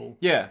syllable.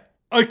 Yeah.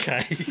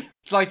 Okay.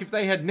 It's like if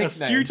they had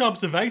nicknames... Astute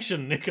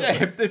observation,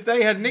 Nicholas. Yeah, if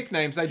they had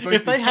nicknames, they'd both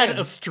If be they had Ken.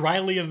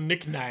 Australian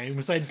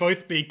nicknames, they'd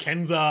both be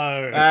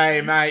Kenzo.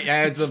 Hey, mate,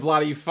 it's a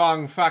bloody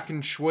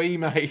fucking shui,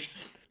 mate.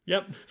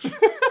 Yep.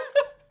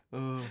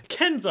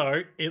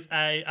 Kenzo is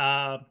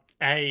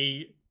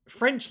a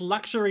French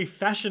luxury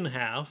fashion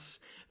house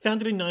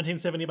founded in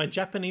 1970 by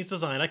Japanese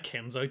designer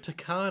Kenzo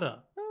Takada.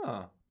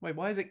 Oh, wait,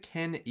 why is it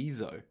Ken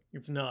Izo?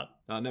 It's not.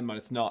 Oh, never mind,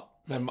 it's not.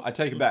 I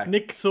take it back.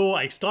 Nick saw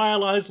a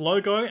stylized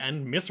logo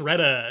and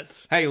misread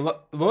it. Hey,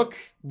 look,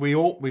 we've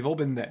all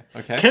been there,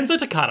 okay? Kenzo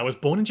Takada was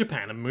born in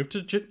Japan and moved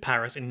to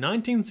Paris in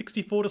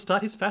 1964 to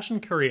start his fashion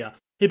career.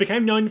 He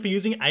became known for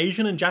using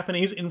Asian and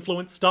Japanese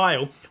influenced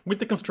style with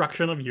the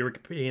construction of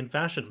European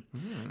fashion.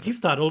 He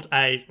started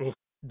a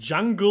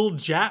Jungle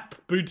Jap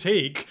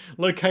boutique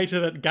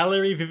located at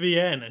Galerie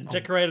Vivienne and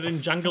decorated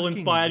in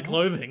jungle-inspired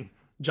clothing.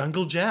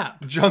 Jungle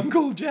Jap.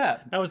 Jungle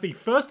Jap. That was the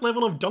first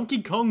level of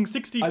Donkey Kong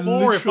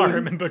 64, if I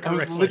remember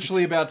correctly. I was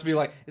literally about to be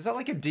like, is that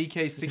like a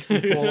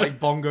DK64 like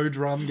bongo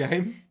drum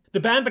game? The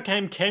band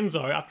became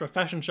Kenzo after a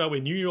fashion show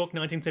in New York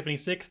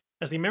 1976,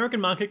 as the American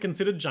market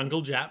considered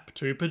Jungle Jap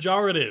too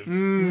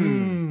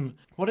pejorative.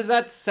 What does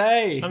that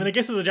say? I mean, I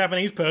guess as a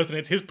Japanese person,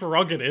 it's his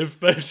prerogative,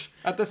 but...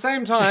 At the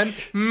same time,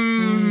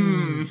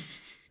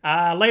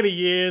 later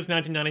years,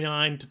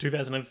 1999 to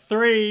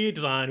 2003,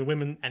 designed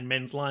women and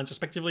men's lines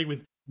respectively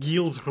with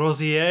Gilles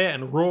Rosier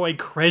and Roy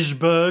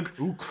Kresberg.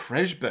 Ooh,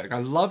 Kresberg. I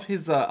love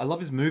his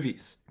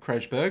movies.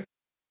 Kresberg.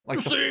 Like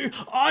You see,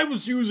 I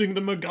was using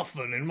the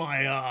MacGuffin in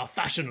my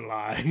fashion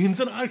lines,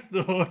 and I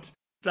thought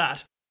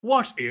that,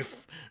 what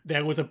if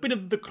there was a bit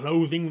of the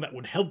clothing that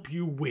would help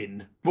you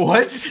win?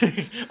 What?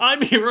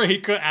 I'm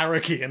Hirohiko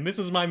Araki, and this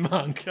is my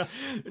manga,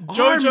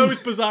 JoJo's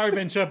Bizarre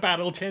Adventure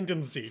Battle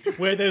Tendency,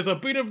 where there's a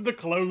bit of the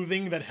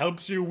clothing that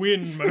helps you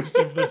win most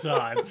of the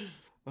time.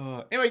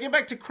 Anyway, get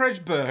back to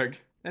Kresberg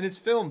and his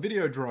film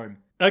Videodrome.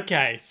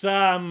 Okay,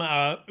 some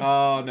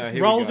Oh no,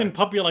 here roles we go. in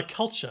popular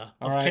culture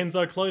of right.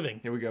 Kenzo clothing.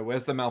 Here we go.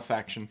 Where's the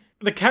malfaction?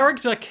 The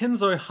character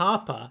Kenzo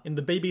Harper in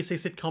the BBC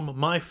sitcom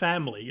My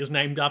Family is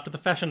named after the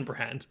fashion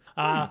brand.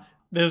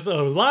 There's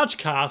a large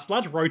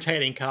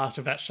rotating cast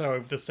of that show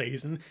over the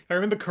season. If I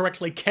remember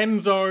correctly,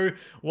 Kenzo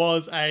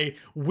was a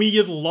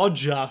weird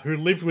lodger who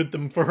lived with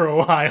them for a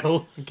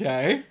while.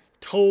 Okay.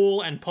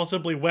 Tall and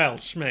possibly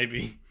Welsh,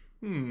 maybe.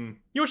 You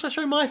watch that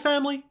show, My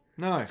Family?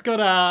 No. It's got,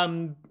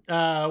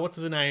 what's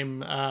his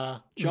name?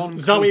 John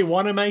Zoe Cleese.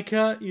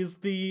 Wanamaker is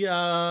the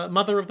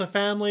mother of the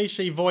family.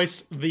 She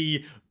voiced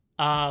the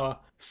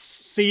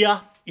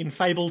Sia in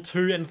Fable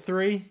 2 and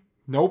 3.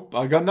 Nope,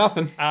 I got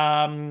nothing.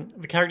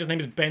 The character's name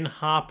is Ben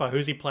Harper.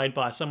 Who's he played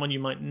by? Someone you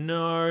might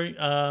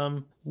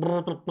know.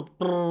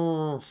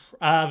 The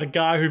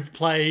guy who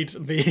played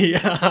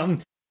the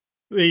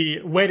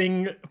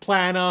wedding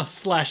planner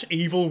 /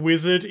 evil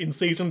wizard in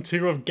season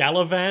 2 of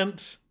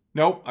Gallivant.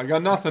 Nope, I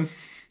got nothing.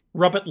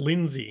 Robert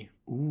Lindsay.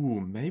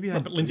 Ooh, maybe I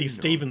Robert do Lindsay know.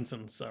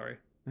 Stevenson, sorry.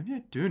 Maybe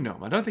I do know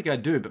him. I don't think I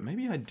do, but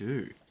maybe I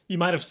do. You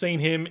might have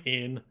seen him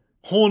in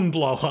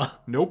Hornblower.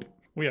 Nope.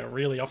 We are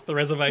really off the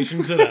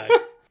reservation today.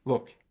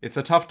 Look, it's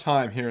a tough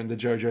time here in the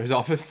JoJo's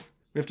office.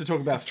 We have to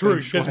talk about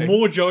True, feng there's shui.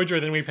 more JoJo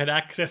than we've had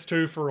access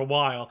to for a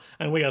while,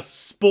 and we are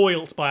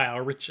spoilt by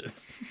our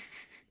riches.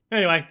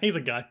 Anyway, he's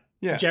a guy.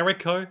 Yeah.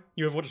 Jericho?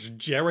 You ever watched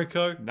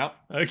Jericho? Nope.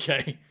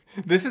 Okay.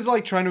 This is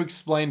like trying to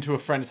explain to a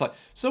friend. It's like,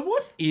 so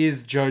what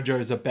is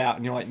JoJo's about?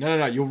 And you're like,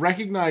 no. You'll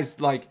recognize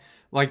there's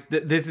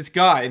this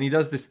guy and he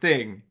does this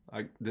thing.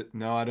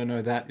 No, I don't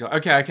know that. You're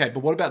like, okay,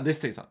 but what about this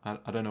thing? It's like,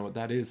 I don't know what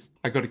that is.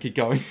 I got to keep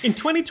going. In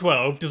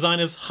 2012,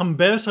 designers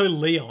Humberto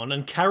Leon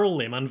and Carol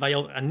Lim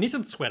unveiled a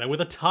knitted sweater with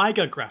a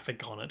tiger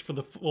graphic on it for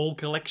the fall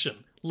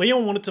collection.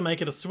 Leon wanted to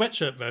make it a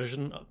sweatshirt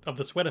version of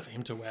the sweater for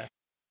him to wear.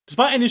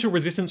 Despite initial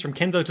resistance from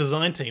Kenzo's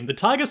design team, the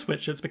Tiger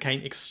sweatshirts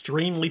became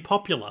extremely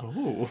popular.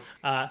 Ooh.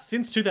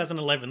 Since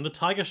 2011, the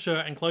Tiger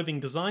shirt and clothing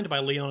designed by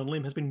Leon and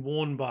Lim has been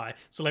worn by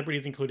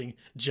celebrities including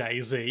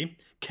Jay-Z,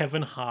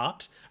 Kevin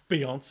Hart,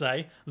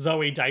 Beyonce,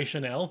 Zooey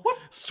Deschanel,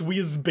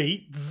 Swizz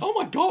Beatz, Oh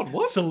my god,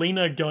 what?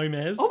 Selena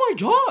Gomez, Oh my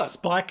god!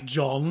 Spike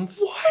Jonze,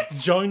 What?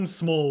 Joan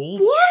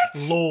Smalls,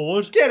 What?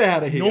 Lord, Get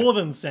out of here.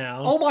 Northern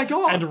Sound, Oh my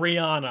god! and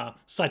Rihanna.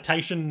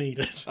 Citation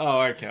needed.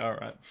 Oh, okay,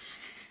 alright.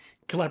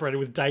 Collaborated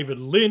with David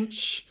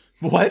Lynch,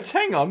 What?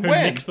 Hang on, who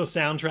when? mixed the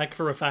soundtrack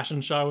for a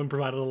fashion show and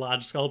provided a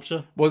large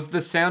sculpture. Was the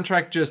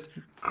soundtrack just...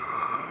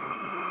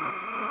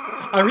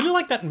 I really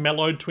like that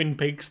mellowed Twin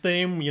Peaks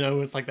theme. You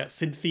know, it's like that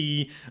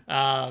synthy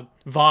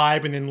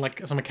vibe, and then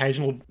like some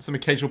occasional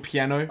occasional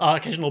piano?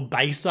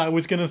 bass. I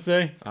was gonna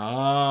say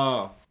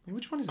Oh.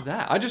 Which one is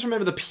that? I just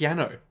remember the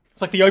piano.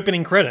 it's like the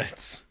opening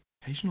credits.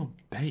 Occasional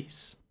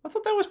bass. I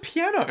thought that was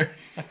piano.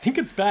 I think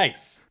it's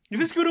bass. Is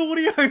this good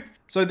audio?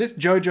 So this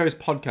JoJo's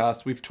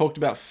podcast, we've talked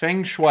about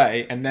Feng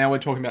Shui, and now we're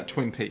talking about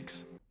Twin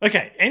Peaks.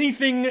 Okay,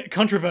 anything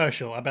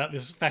controversial about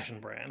this fashion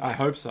brand? I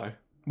hope so.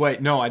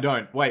 Wait, no, I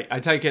don't. Wait, I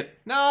take it.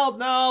 No,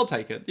 I'll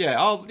take it. Yeah,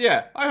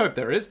 I hope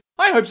there is.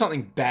 I hope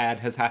something bad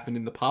has happened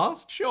in the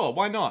past. Sure,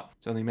 why not?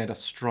 It's only made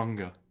us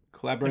stronger.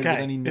 Collaborate with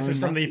any known this is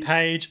from the Nazis?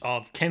 page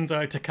of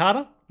Kenzo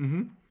Takada.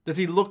 Does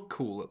he look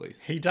cool, at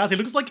least? He does. He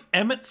looks like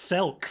Emmett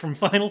Selk from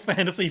Final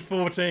Fantasy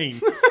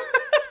XIV.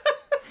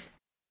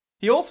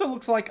 He also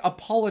looks like a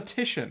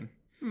politician.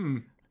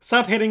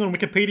 Subheading on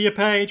Wikipedia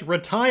page,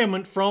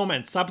 retirement from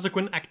and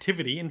subsequent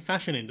activity in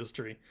fashion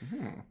industry.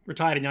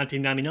 Retired in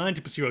 1999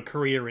 to pursue a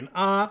career in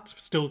art,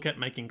 still kept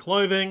making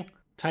clothing,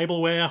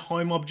 tableware,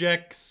 home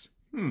objects.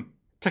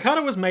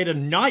 Takada was made a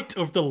Knight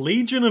of the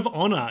Legion of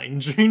Honor in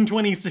June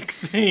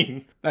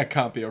 2016. That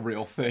can't be a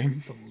real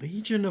thing. The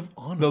Legion of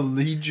Honor? The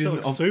Legion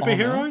of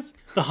superheroes?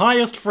 The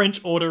highest French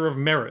order of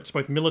merit,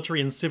 both military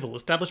and civil,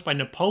 established by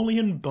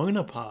Napoleon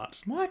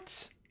Bonaparte. Honor?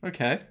 What?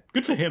 Okay.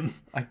 Good for him.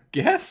 I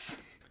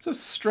guess. It's a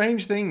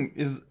strange thing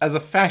as a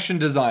fashion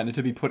designer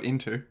to be put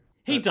into.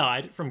 He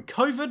died from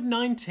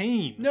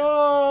COVID-19.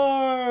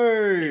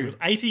 No! He was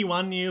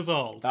 81 years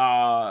old.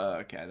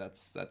 Okay,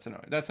 that's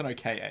an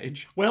okay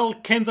age. Well,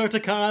 Kenzo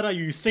Takada,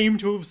 you seem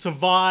to have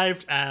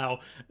survived our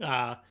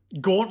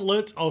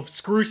gauntlet of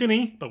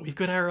scrutiny, but we've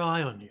got our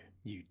eye on you.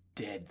 You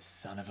dead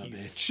son of a You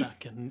bitch.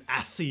 fucking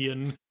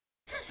Asian.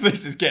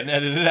 This is getting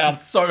edited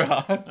out so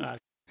hard.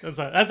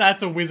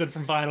 That's a wizard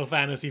from Final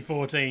Fantasy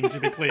XIV, to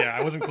be clear.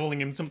 I wasn't calling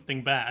him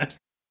something bad.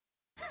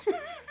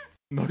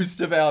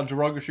 Most of our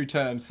derogatory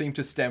terms seem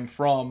to stem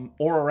from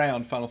or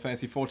around Final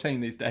Fantasy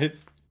XIV these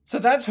days. So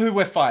that's who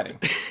we're fighting.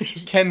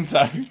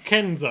 Kenzo.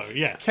 Kenzo,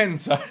 yes.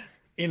 Kenzo.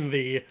 In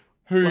the,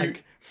 Who-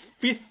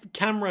 fifth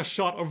camera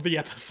shot of the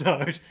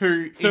episode.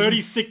 Who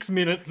 36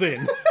 minutes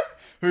in.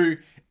 who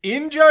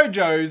in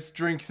JoJo's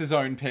drinks his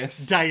own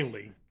piss,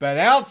 Daily. but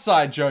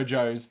outside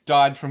JoJo's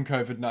died from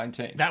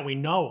COVID-19. That we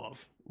know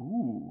of.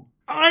 Ooh.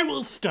 I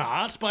will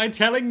start by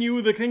telling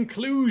you the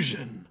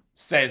conclusion.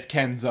 Says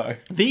Kenzo.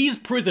 These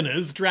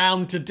prisoners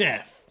drowned to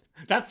death.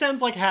 That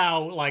sounds like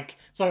how,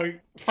 so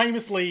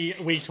famously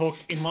we talk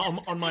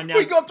on my now.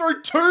 We got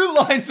through 2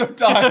 lines of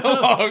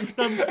dialogue.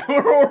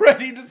 We're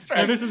already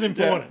distracted. No, this is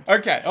important. Yeah.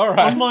 Okay,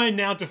 alright. On my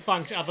now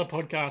defunct other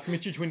podcast,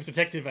 Mystery Twins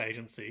Detective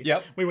Agency,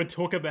 Yep. we would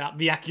talk about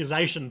the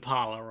accusation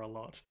parlor a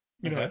lot.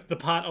 You know, Okay. the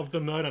part of the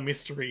murder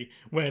mystery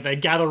where they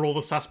gather all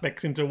the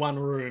suspects into one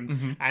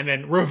room and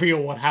then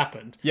reveal what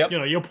happened. Yep. You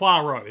know, your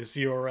Poirot's,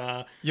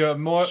 your You're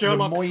more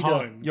Sherlock you're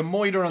Holmes. You're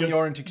Moida on the Your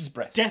Orient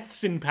Express.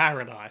 Deaths in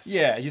Paradise.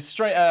 Yeah, you're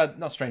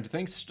not Stranger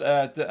Things.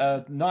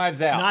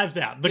 Knives Out. Knives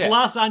Out. The Yeah.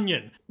 Glass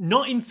Onion.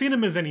 Not in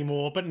cinemas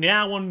anymore, but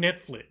now on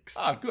Netflix.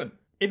 Ah, good.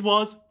 It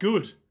was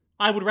good.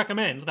 I would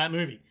recommend that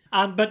movie.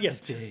 But yes.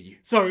 Dare you?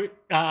 So,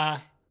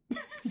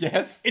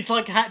 Yes. it's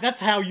like that's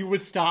how you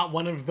would start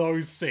one of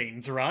those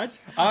scenes, right?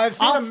 I've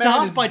seen I'll a man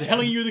start is by dead.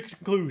 telling you the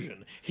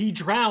conclusion. He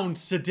drowned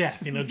to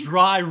death in a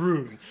dry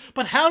room.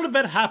 But how did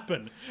that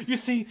happen? You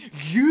see,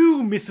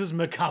 you, Mrs.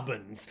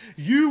 McCubbins,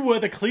 you were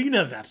the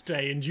cleaner that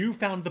day and you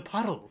found the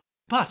puddle.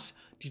 But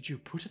did you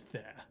put it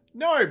there?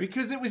 No,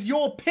 because it was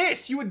your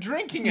piss. You were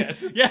drinking it.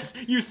 Yes,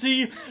 you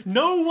see,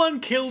 no one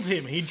killed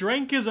him. He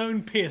drank his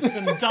own piss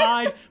and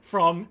died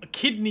from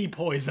kidney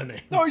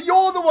poisoning. No,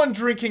 you're the one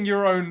drinking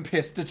your own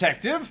piss,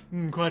 detective.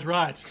 Quite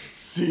right.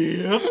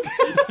 See ya.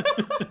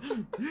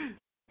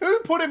 Who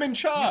put him in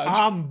charge?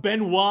 I'm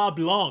Benoit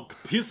Blanc,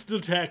 piss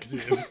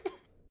detective.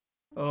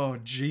 Oh,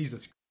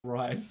 Jesus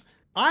Christ.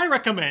 I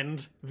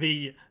recommend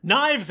the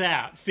Knives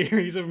Out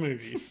series of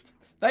movies.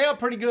 They are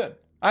pretty good.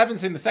 I haven't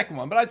seen the second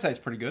one, but I'd say it's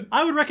pretty good.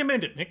 I would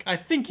recommend it, Nick. I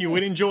think you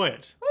would enjoy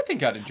it. I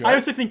think I'd enjoy I it.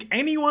 also think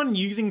anyone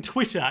using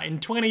Twitter in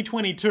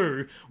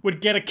 2022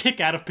 would get a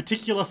kick out of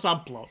particular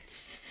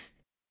subplots.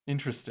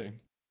 Interesting.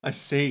 I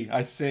see.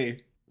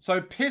 So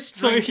piss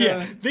So drinker...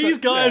 yeah, these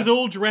so- guys yeah.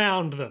 all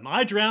drowned them.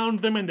 I drowned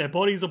them and their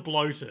bodies are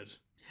bloated.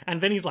 And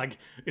then he's like,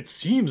 it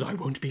seems I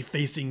won't be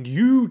facing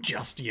you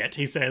just yet,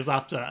 he says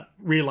after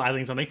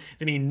realizing something.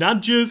 Then he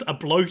nudges a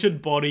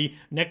bloated body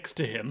next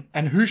to him.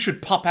 And who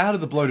should pop out of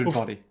the bloated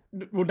body?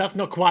 Well, that's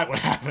not quite what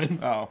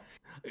happens. Oh.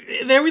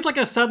 There is like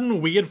a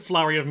sudden weird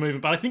flurry of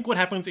movement, but I think what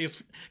happens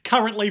is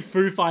currently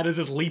Foo Fighters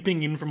is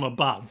leaping in from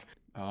above,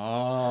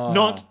 Oh.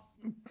 not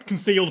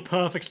concealed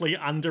perfectly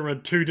under in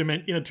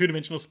a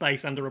two-dimensional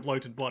space under a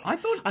bloated body. I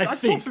thought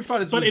think, Foo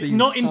Fighters but would it's be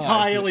not inside,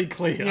 entirely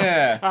clear.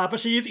 Yeah. But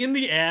she is in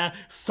the air,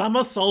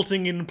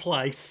 somersaulting in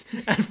place,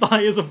 and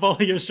fires a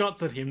volley of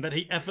shots at him that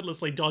he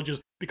effortlessly dodges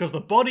because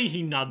the body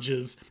he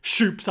nudges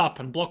shoots up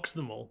and blocks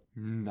them all.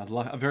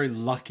 A very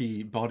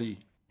lucky body.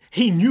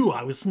 He knew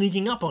I was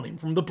sneaking up on him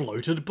from the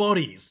bloated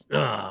bodies.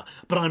 Ugh.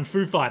 But I'm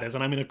Foo Fighters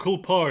and I'm in a cool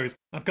pose.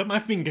 I've got my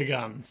finger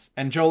guns.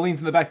 And Jolene's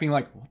in the back being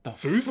like, what the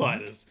Foo fuck?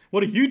 Fighters?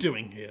 What are you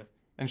doing here?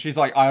 And she's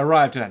like, I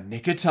arrived in a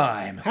nick of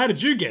time. How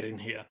did you get in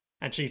here?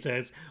 And she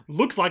says,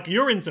 looks like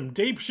you're in some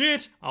deep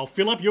shit. I'll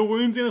fill up your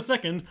wounds in a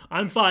second.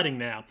 I'm fighting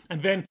now.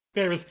 And then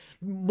there is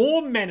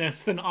more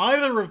menace than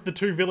either of the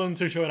two villains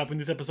who showed up in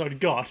this episode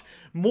got.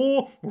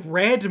 More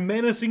red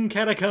menacing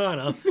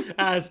katakana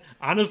as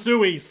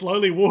Anasui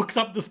slowly walks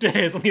up the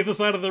stairs on the other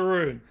side of the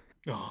room.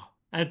 Oh,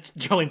 and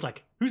Jolene's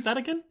like, who's that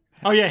again?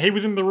 Oh yeah, he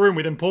was in the room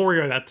with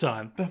Emporio that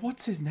time. But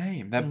what's his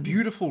name? That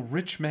beautiful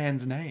rich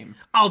man's name.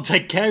 I'll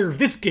take care of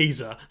this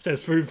geezer,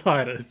 says Foo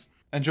Fighters.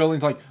 And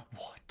Jolene's like,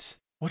 what?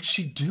 What's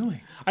she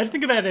doing? I just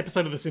think of that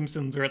episode of The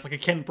Simpsons where it's like a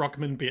Kent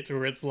Brockman bit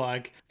where it's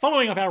like,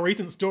 following up our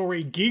recent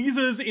story,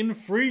 Geezers in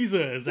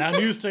Freezers, our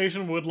news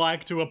station would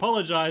like to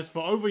apologise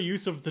for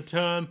overuse of the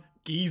term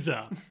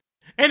geezer.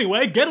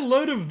 Anyway, get a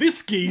load of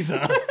this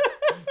geezer.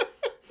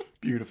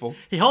 Beautiful.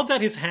 He holds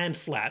out his hand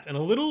flat and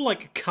a little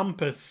like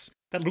compass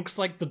that looks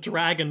like the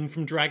dragon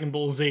from Dragon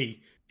Ball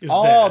Z is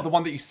there. The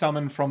one that you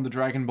summon from the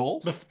Dragon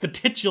Balls? The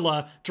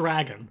titular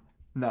dragon.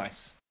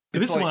 Nice.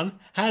 This It's like- one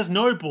has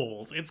no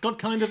balls. It's got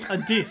kind of a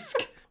disc.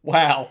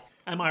 Wow.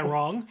 Am I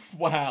wrong?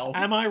 Wow.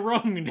 Am I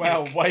wrong, Nick?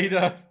 Wow, way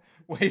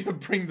to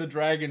bring the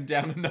dragon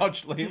down a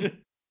notch, Liam.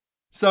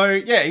 So,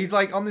 yeah, he's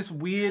like on this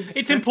weird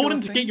It's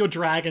important to get your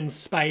dragons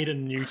spayed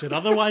and neutered,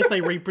 otherwise they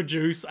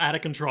reproduce out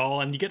of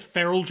control and you get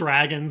feral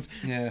dragons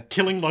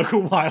killing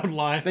local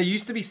wildlife. There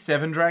used to be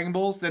 7 Dragon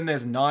Balls, then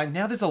there's 9,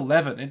 now there's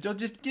 11.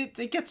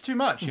 It gets too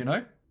much, you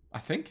know? I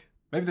think.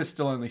 Maybe there's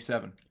still only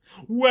 7.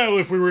 Well,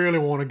 if we really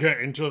want to get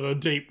into the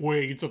deep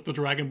weeds of the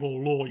Dragon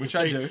Ball lore, you Which see,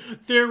 I do.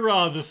 there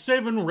are the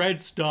 7 red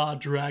star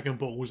Dragon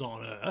Balls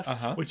on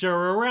Earth, which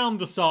are around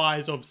the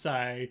size of,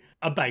 say,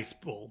 a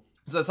baseball.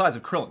 It's the size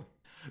of Krillin.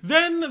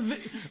 Then,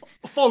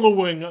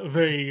 following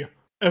the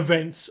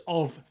events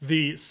of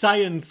the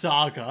Saiyan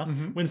saga,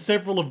 when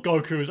several of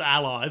Goku's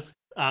allies,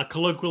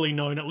 colloquially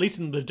known, at least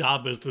in the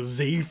dub, as the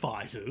Z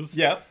Fighters,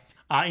 Yep.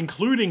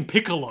 including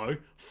Piccolo,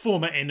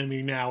 former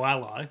enemy, now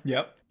ally,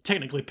 Yep.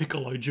 technically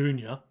Piccolo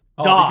Jr.,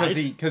 Oh, died.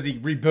 because he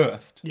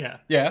rebirthed. Yeah.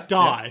 Yeah,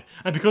 Die.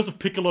 And because of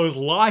Piccolo's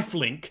life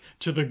link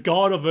to the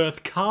god of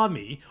Earth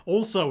Kami,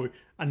 also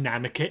a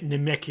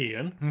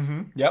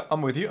Namekian, Yep,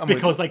 I'm with you.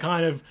 because they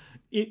kind of,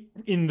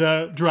 in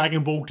the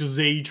Dragon Ball to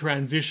Z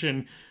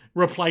transition,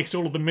 replaced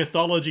all of the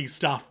mythology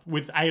stuff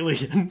with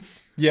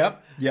aliens.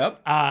 Yep.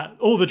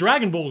 All the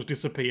Dragon Balls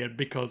disappeared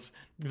because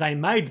they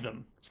made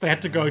them. So they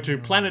had to go to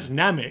planet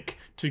Namek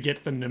to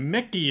get the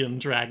Namekian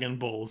Dragon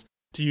Balls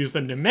to use the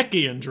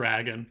Namekian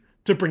dragon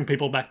to bring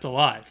people back to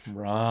life.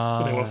 Right.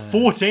 So there were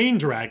 14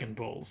 Dragon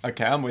Balls.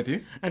 Okay, I'm with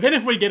you. And then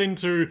if we get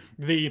into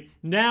the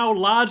now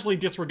largely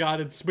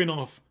disregarded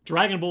spin-off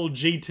Dragon Ball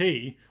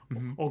GT,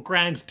 or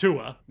Grand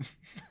Tour.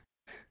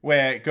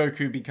 Where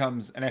Goku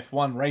becomes an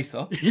F1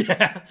 racer.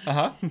 Yeah.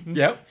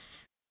 Yep.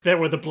 There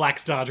were the Black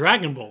Star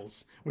Dragon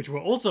Balls, which were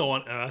also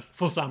on Earth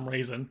for some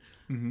reason.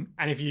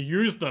 And if you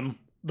use them,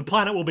 the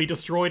planet will be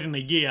destroyed in a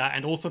year,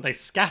 and also they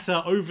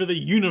scatter over the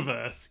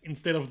universe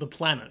instead of the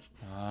planet.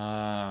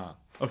 Ah,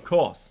 of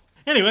course.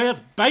 Anyway,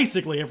 that's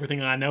basically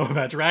everything I know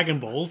about Dragon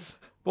Balls.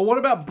 But what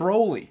about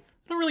Broly?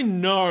 I don't really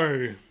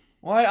know.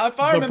 Well, if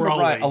I remember Broly.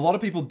 right, a lot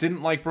of people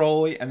didn't like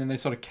Broly, and then they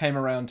sort of came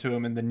around to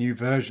him in the new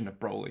version of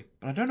Broly.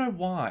 But I don't know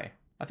why.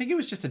 I think he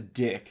was just a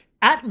dick.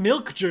 At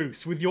Milk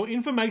Juice with your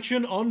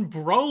information on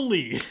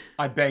Broly.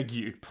 I beg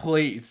you,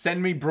 please,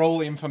 send me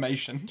Broly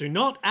information. Do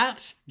not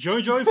at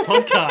JoJo's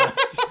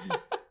podcast.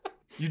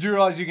 You do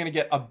realize you're going to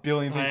get a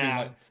billion things being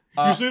Yeah.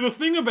 like, You see, the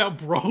thing about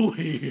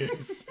Broly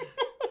is,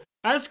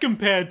 as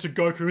compared to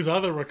Goku's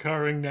other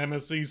recurring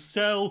nemesis,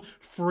 Cell,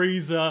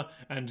 Frieza,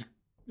 and,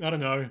 I don't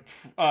know,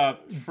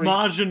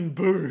 Majin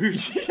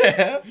Buu.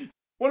 yeah.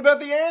 What about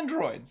the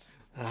androids?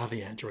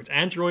 The androids.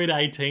 Android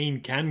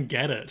 18 can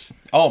get it.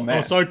 Oh, man.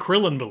 Or so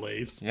Krillin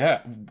believes.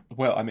 Yeah.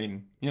 Well, I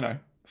mean,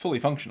 fully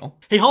functional.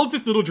 He holds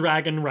this little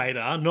dragon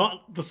radar,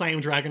 not the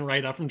same dragon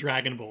radar from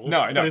Dragon Ball,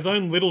 No. but his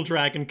own little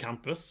dragon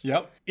compass,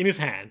 Yep. in his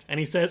hand. And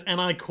he says, and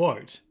I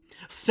quote,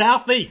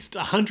 Southeast,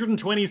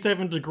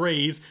 127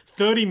 degrees,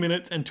 30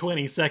 minutes and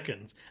 20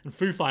 seconds. And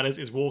Foo Fighters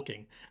is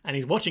walking. And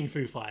he's watching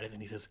Foo Fighters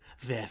and he says,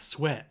 their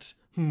sweat.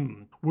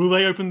 Will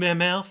they open their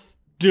mouth?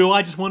 Do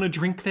I just want to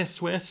drink their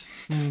sweat?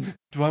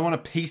 Do I want a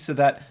piece of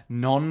that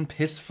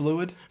non-piss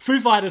fluid? Foo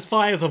Fighters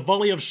fires a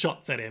volley of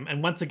shots at him,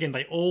 and once again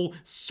they all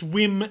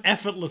swim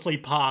effortlessly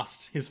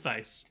past his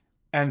face.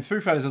 And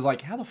Foo Fighters is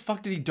like, how the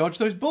fuck did he dodge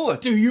those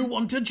bullets? Do you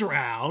want to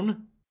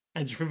drown?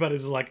 And Foo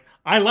Fighters is like,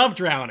 I love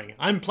drowning.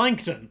 I'm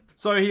plankton.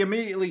 So he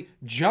immediately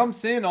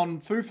jumps in on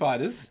Foo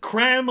Fighters.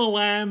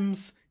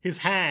 Cram-a-lams his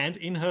hand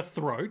in her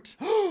throat.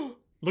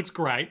 Looks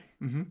great.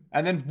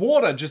 And then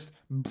water just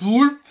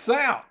bloofs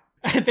out.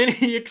 And then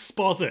he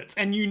exposits.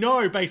 And you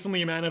know, based on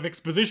the amount of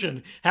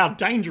exposition, how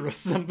dangerous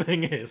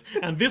something is.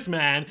 And this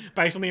man,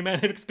 based on the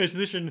amount of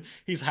exposition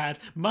he's had,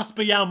 must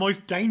be our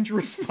most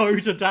dangerous foe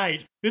to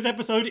date. This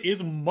episode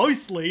is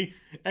mostly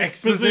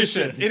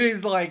exposition. It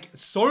is like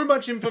so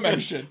much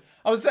information.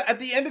 I was at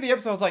the end of the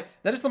episode, I was like,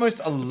 that is the most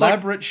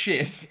elaborate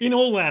shit. In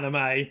all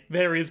anime,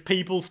 there is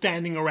people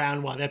standing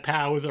around while their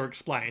powers are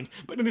explained.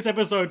 But in this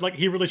episode, like,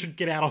 he really should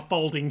get out a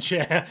folding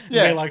chair and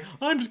Yeah. be like,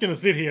 I'm just going to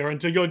sit here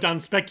until you're done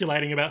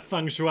speculating about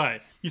feng shui.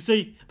 You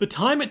see, the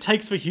time it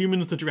takes for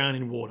humans to drown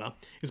in water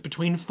is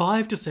between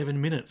 5 to 7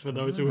 minutes for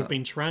those who have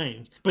been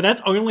trained. But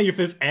that's only if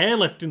there's air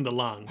left in the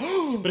lungs.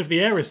 But if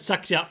the air is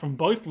sucked out from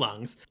both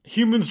lungs,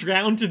 humans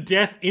drown to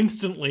death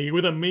instantly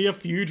with a mere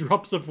few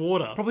drops of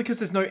water. Probably because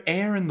there's no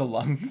air in the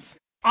lungs.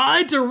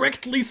 I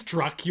directly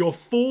struck your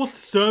fourth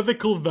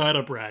cervical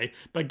vertebrae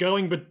by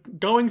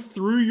going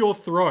through your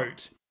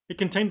throat. It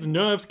contains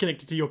nerves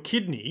connected to your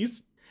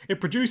kidneys. It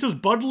produces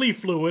bodily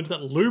fluids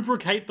that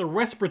lubricate the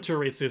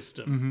respiratory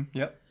system.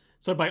 Yep.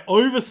 So by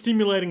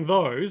overstimulating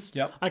those,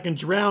 Yep. I can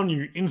drown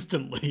you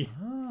instantly.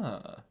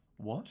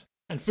 What?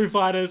 And Foo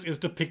Fighters is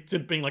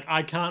depicted being like,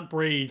 I can't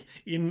breathe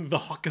in the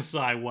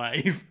Hokusai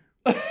wave.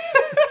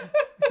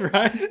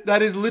 Right?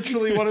 That is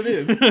literally what it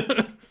is.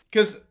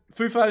 Because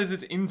Foo Fighters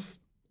is It's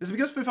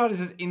because Foo Fighters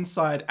is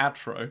inside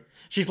Atro.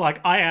 She's like,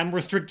 I am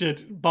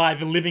restricted by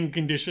the living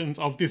conditions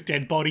of this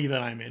dead body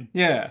that I'm in.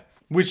 Yeah.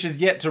 Which is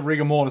yet to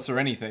rigor mortis or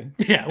anything.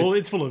 Yeah, well,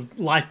 it's full of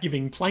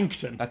life-giving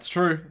plankton. That's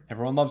true.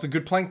 Everyone loves a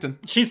good plankton.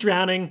 She's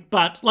drowning,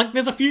 but, like,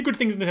 there's a few good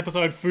things in this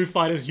episode. Foo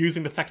Fighters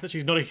using the fact that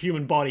she's not a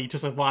human body to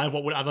survive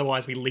what would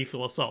otherwise be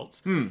lethal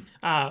assaults.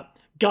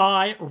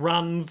 Guy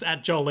runs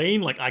at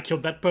Jolene, like, I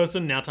killed that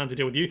person, now time to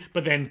deal with you.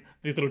 But then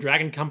this little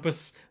dragon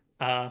compass,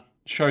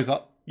 Shows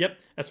up. yep,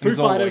 as Foo It's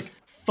all Fighters like-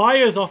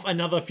 fires off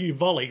another few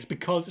volleys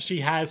because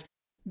she has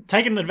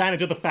taken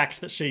advantage of the fact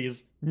that she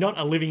is not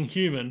a living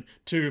human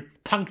to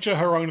puncture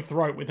her own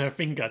throat with her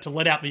finger to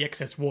let out the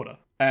excess water.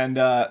 And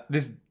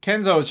this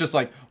Kenzo is just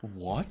like,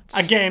 what?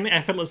 Again,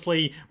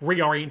 effortlessly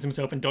reorients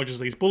himself and dodges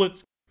these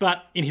bullets,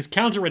 but in his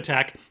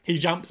counterattack, he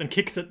jumps and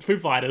kicks at Foo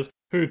Fighters,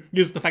 who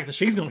uses the fact that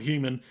she's not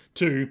human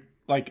to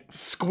Like,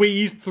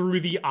 squeeze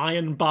through the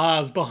iron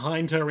bars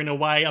behind her in a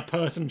way a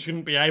person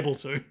shouldn't be able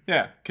to.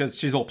 yeah, because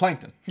she's all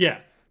plankton. Yeah.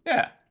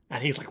 Yeah.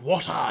 And he's like,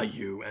 what are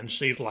you? And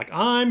she's like,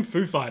 I'm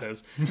Foo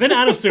Fighters. Then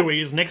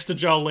Anasui is next to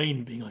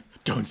Jolene being like,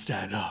 don't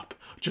stand up,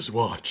 just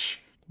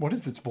watch. What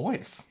is this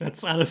voice?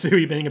 That's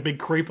Anasui being a big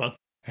creeper.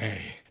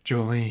 Hey,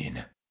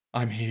 Jolene,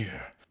 I'm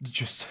here.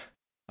 Just,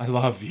 I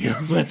love you.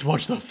 Let's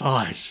watch the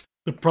fight.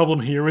 The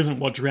problem here isn't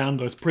what drowned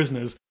those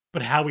prisoners,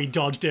 but how he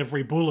dodged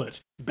every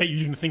bullet. Bet you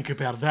didn't think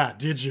about that,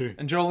 did you?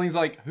 And Jolene's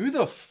like, who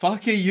the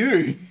fuck are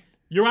you?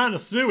 You're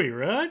Anasui,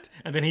 right?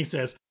 And then he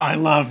says, I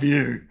love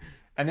you.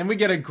 And then we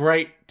get a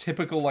great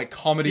typical like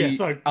comedy Yeah,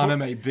 so,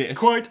 anime bit.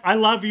 Quote, I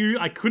love you,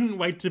 I couldn't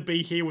wait to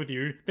be here with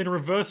you. Then a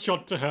reverse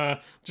shot to her,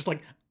 just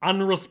like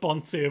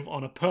unresponsive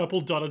on a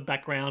purple dotted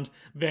background.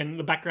 Then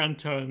the background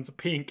turns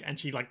pink and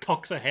she like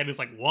cocks her head. It's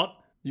like, what?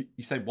 You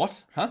say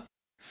what? Huh?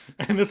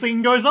 And the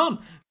scene goes on.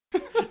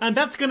 And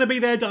that's going to be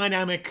their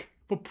dynamic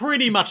for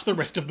pretty much the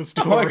rest of the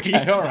story.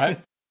 Okay, all right.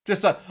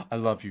 Just I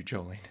love you,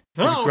 Jolene.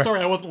 Oh,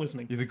 sorry, I wasn't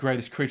listening. You're the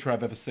greatest creature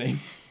I've ever seen.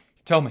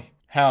 Tell me,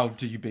 how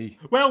do you be?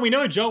 Well, we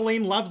know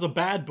Jolene loves a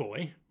bad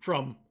boy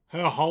from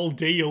her whole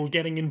deal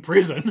getting in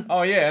prison.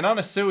 Oh yeah, and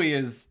Anasui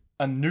is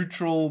a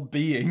neutral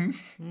being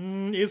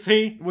Is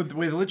he? with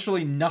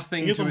literally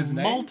nothing He's to a his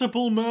name.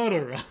 multiple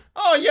murderer.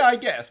 Oh yeah, I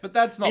guess, but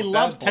that's not. He bad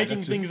loves boy, taking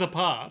that's things just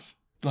apart.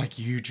 like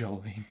you,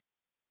 Jolene.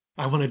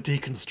 I want to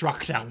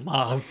deconstruct our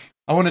love.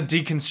 I want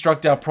to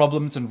deconstruct our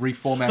problems and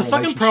reform our The fucking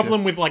relationship.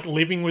 problem with like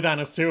living with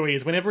Anasui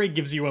is whenever he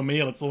gives you a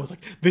meal, it's always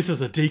like, this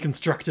is a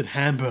deconstructed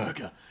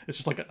hamburger. It's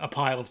just like a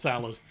pile of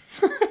salad.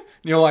 And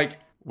you're like,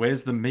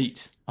 where's the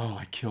meat? Oh,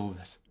 I killed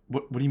it.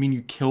 What do you mean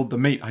you killed the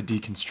meat? I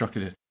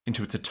deconstructed it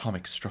into its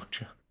atomic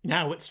structure.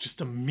 Now it's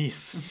just a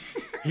mist.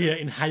 Here,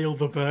 inhale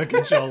the burger,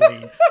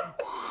 Jolene.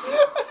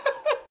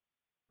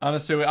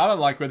 Anasui, I don't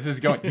like where this is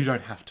going. You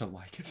don't have to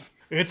like it.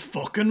 It's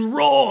fucking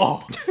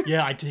raw.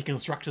 Yeah, I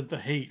deconstructed the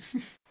heat.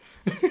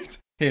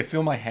 Here,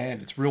 feel my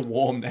hand. It's real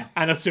warm now.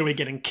 Anasui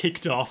getting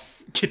kicked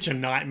off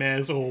Kitchen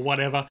Nightmares or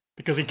whatever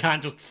because he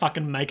can't just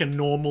fucking make a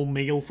normal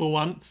meal for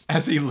once.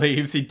 As he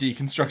leaves, he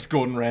deconstructs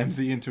Gordon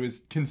Ramsay into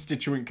his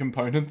constituent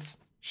components.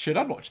 Shit,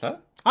 I'd watch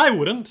that. I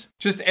wouldn't.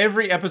 Just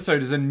every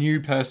episode is a new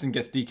person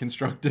gets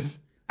deconstructed.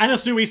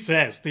 Anasui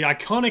says the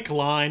iconic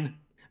line,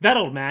 that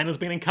old man has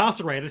been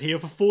incarcerated here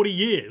for 40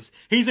 years.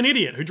 He's an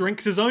idiot who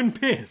drinks his own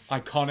piss.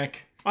 Iconic.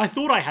 I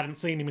thought I hadn't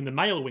seen him in the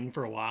mail wing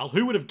for a while.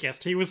 Who would have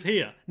guessed he was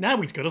here? Now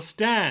he's got a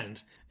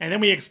stand. And then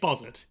we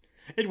exposit.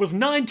 It was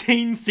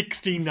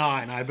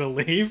 1969, I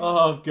believe.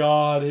 Oh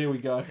God, here we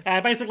go.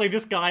 Basically,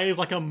 this guy is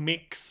like a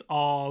mix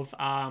of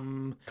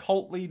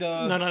Cult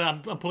leader. No,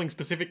 I'm pulling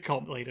specific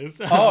cult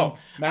leaders. Oh,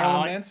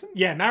 Marilyn Manson?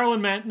 Yeah, No,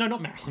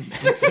 not Marilyn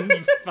Manson.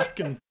 You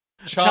fucking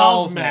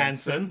Charles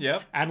Manson.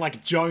 Yep. And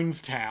like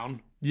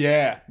Jonestown.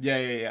 Yeah.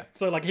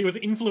 So like he was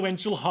an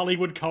influential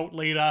Hollywood cult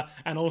leader,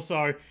 and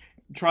also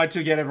Tried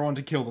to get everyone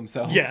to kill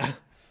themselves. yeah,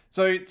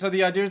 So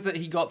the idea is that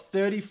he got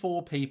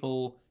 34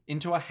 people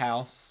into a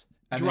house.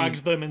 And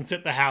drugged them and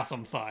set the house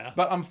on fire.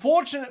 But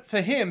unfortunate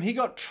for him, he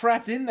got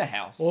trapped in the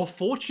house. Or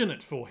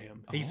fortunate for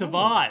him, he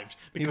survived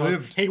because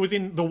lived. he was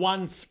in the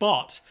one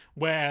spot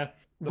where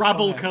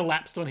rubble fire.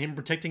 collapsed on him,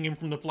 protecting him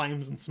from the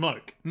flames and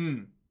smoke.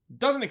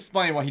 Doesn't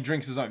explain why he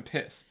drinks his own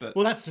piss, but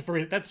Well, that's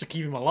to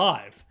keep him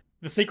alive.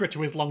 The secret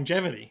to his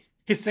longevity.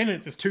 His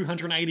sentence is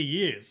 280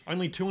 years,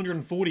 only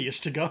 240-ish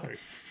to go.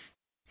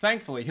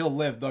 thankfully he'll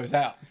live those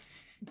out.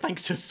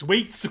 Thanks to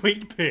sweet,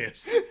 sweet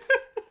piss.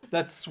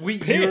 That's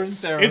sweet urine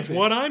Piss. therapy. It's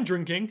what I'm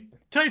drinking.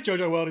 Today's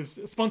JoJo World is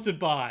sponsored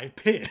by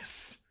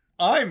Piss.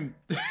 I'm.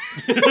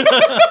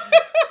 I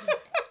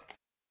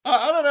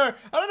don't know.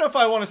 I don't know if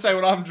I want to say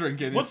what I'm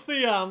drinking. What's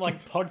the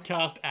like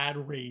podcast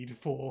ad read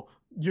for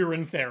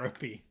urine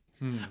therapy?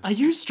 Are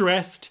you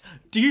stressed?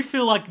 Do you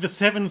feel like the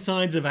 7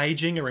 signs of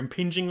aging are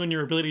impinging on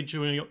your ability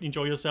to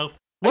enjoy yourself?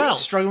 Are you Well,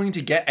 struggling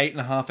to get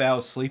 8.5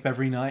 hours sleep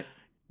every night?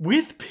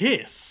 with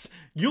Piss,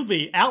 you'll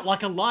be out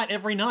like a light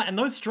every night and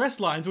those stress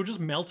lines will just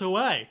melt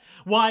away.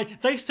 Why,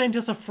 they sent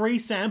us a free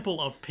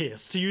sample of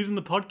Piss to use in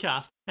the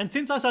podcast, and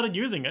since I started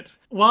using it,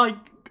 why,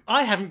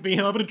 I haven't been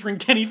able to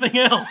drink anything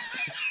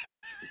else.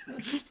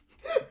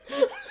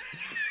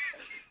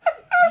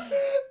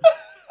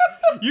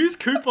 Use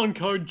coupon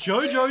code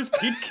JoJo's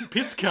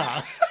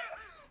Pisscast.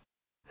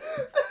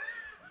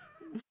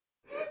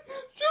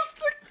 Just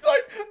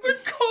the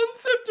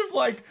concept of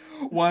like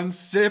one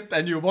sip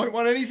and you won't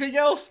want anything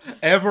else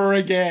ever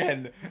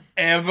again.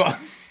 Ever.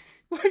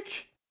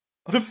 Like,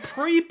 The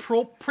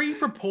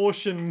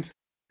pre-proportioned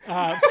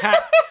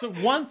packs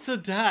once a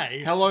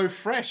day. Hello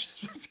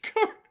Fresh. Let's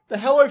go. The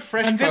Hello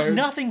Fresh And there's code.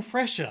 nothing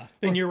fresher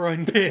than your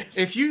own piss.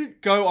 If you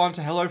go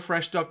onto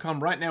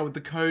HelloFresh.com right now with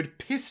the code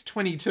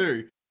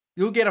PISS22,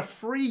 you'll get a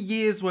free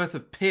year's worth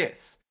of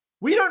piss.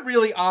 We don't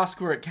really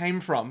ask where it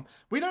came from.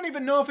 We don't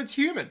even know if it's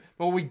human.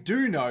 But what we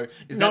do know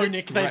is No, that it's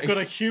Nick, great. they've got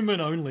a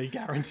human-only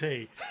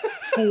guarantee.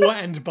 For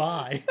and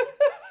by.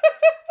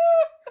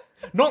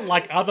 Not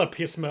like other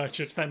piss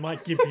merchants that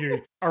might give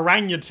you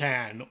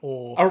orangutan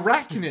or...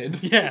 arachnid.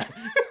 yeah.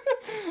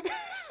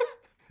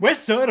 We're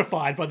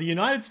certified by the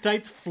United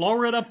States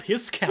Florida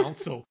Piss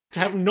Council to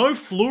have no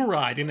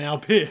fluoride in our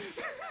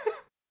piss.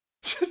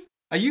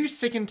 Are you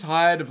sick and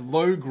tired of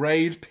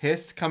low-grade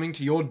piss coming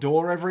to your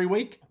door every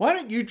week? Why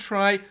don't you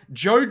try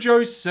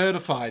JoJo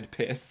certified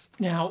piss?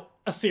 Now,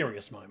 a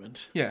serious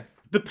moment. Yeah.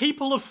 The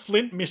people of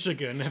Flint,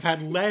 Michigan have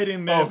had lead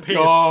in their piss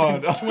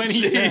since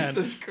 2010.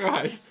 Jesus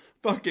Christ.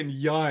 Fucking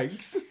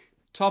yikes.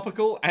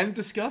 Topical and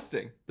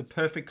disgusting. The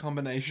perfect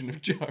combination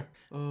of Joe.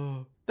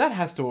 Oh. That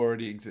has to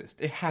already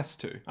exist. It has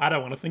to. I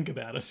don't want to think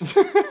about it.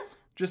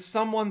 Just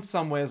someone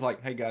somewhere's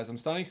like, hey guys, I'm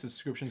starting a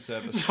subscription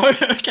service. So,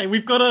 okay,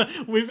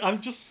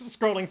 I'm just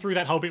scrolling through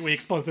that whole bit we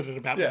exposited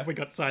about Yeah. before we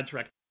got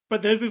sidetracked.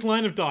 But there's this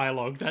line of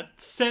dialogue that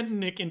sent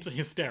Nick into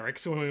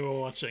hysterics when we were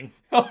watching.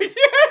 Oh,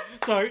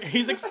 yes! So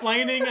he's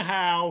explaining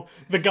how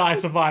the guy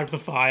survived the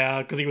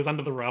fire because he was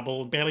under the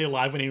rubble, barely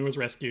alive when he was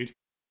rescued.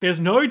 There's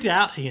no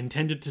doubt he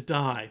intended to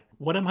die.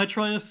 What am I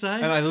trying to say?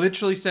 And I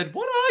literally said,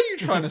 what are you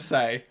trying to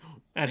say?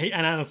 And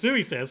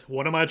Anasui says,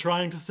 what am I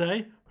trying to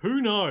say?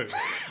 Who knows?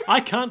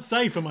 I can't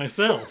say for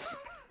myself.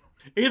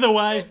 Either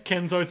way,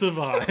 Kenzo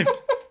survived.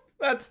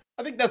 I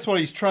think that's what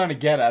he's trying to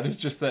get at, is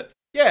just that,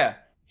 yeah,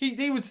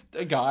 he was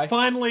a guy.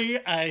 Finally,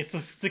 a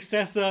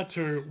successor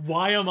to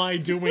Why Am I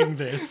Doing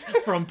This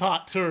from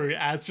part 2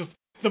 as just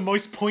the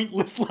most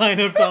pointless line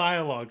of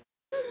dialogue.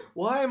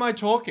 Why am I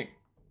talking?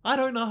 I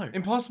don't know.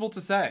 Impossible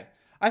to say.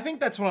 I think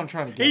that's what I'm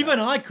trying to get Even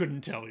at. I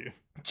couldn't tell you.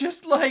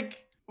 Just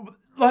like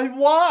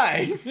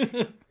why?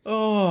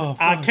 Oh,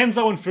 fuck.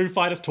 Kenzo and Foo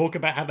Fighters talk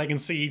about how they can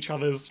see each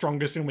other's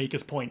strongest and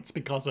weakest points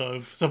because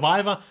of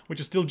Survivor, which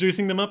is still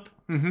juicing them up.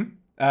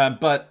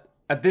 But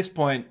at this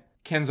point,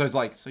 Kenzo's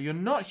like, so you're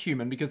not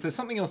human because there's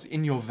something else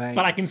in your veins.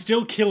 But I can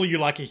still kill you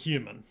like a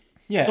human.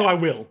 Yeah. So I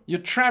will. You're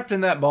trapped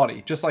in that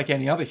body, just like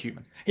any other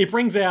human. He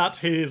brings out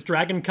his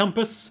dragon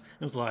compass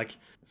and is like,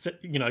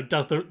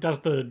 does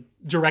the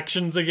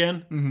directions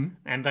again. Mm-hmm.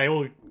 And they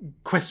all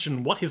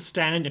question what his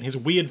stand and his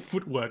weird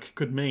footwork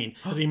could mean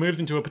as he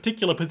moves into a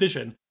particular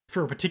position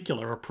for a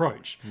particular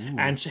approach. Ooh.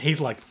 And he's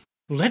like,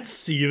 let's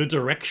see the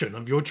direction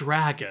of your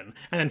dragon.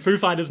 And then Foo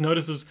Fighters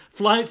notices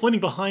floating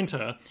behind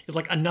her is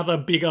like another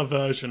bigger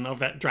version of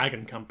that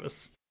dragon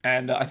compass.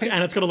 And I think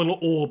And it's got a little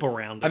orb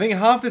around it. I think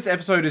half this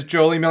episode is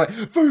Jolie Miller.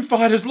 Foo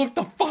Fighters, look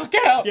the fuck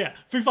out! Yeah,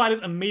 Foo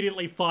Fighters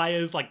immediately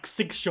fires like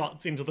 6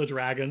 shots into the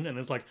dragon and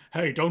is like,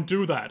 hey, don't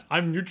do that.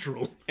 I'm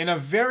neutral. In a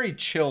very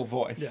chill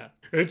voice. Yeah.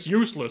 It's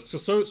useless,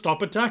 so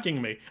stop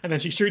attacking me. And then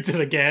she shoots it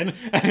again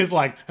and is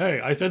like, hey,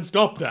 I said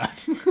stop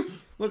that.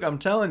 Look, I'm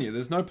telling you,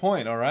 there's no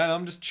point, alright?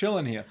 I'm just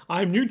chilling here.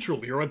 I'm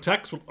neutral. Your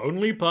attacks will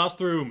only pass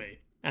through me.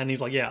 And he's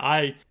like, yeah,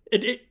 I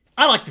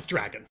like this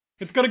dragon.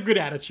 It's got a good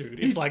attitude.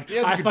 It's like, he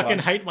has a I good fucking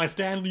vibe. hate my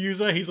stand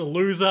user. He's a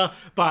loser,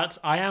 but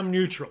I am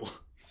neutral.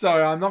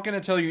 So, I'm not going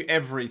to tell you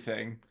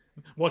everything.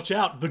 Watch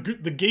out. The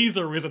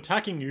geezer is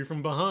attacking you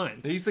from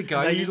behind. He's the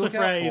guy They you use need the to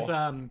look out phrase,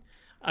 for.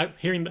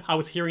 I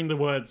was hearing the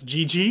words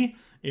GG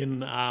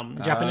in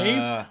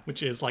Japanese,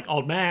 which is like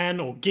old man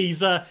or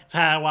geezer. It's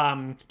how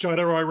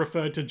Jotaro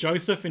referred to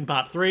Joseph in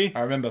part 3. I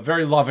remember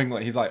very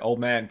lovingly, he's like, old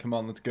man, come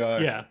on, let's go.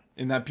 Yeah.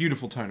 In that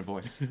beautiful tone of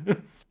voice.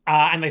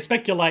 And they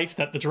speculate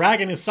that the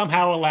dragon is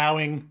somehow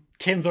allowing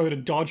Kenzo to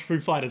dodge Foo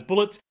Fighters'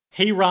 bullets.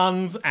 He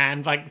runs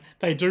and like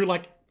they do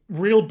like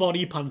real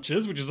body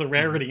punches, which is a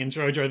rarity in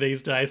JoJo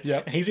these days.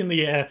 Yep. And he's in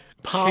the air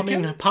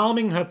palming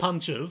her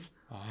punches.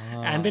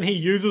 And then he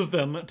uses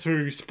them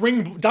to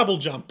spring double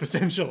jump,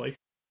 essentially,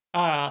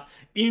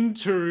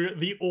 into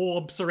the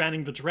orb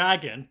surrounding the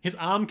dragon. His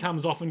arm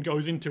comes off and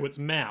goes into its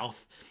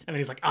mouth. And then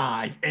he's like,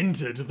 I've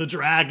entered the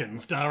dragon,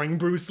 starring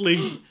Bruce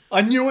Lee.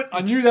 I knew it.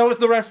 I knew that was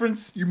the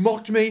reference. You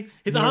mocked me.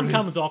 His There arm it is.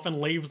 comes off and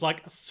leaves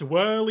like a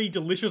swirly,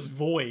 delicious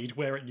void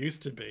where it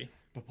used to be.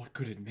 But what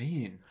could it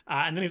mean?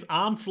 And then his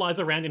arm flies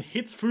around and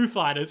hits Foo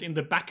Fighters in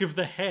the back of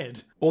the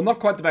head. Well, not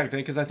quite the back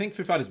there, because I think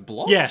Foo Fighters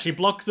blocks. Yeah, she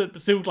blocks it,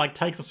 but still like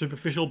takes a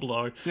superficial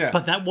blow. Yeah.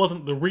 But that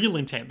wasn't the real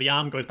intent. The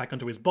arm goes back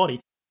onto his body.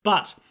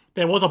 But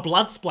there was a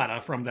blood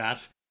splatter from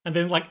that. And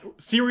then like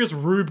serious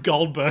Rube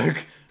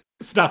Goldberg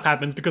stuff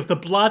happens because the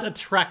blood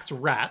attracts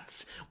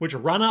rats, which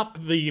run up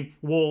the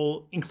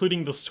wall,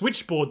 including the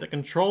switchboard that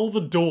control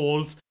the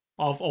doors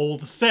of all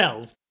the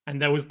cells. And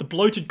there was the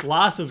bloated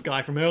glasses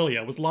guy from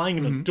earlier was lying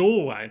in a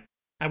doorway.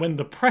 And when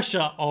the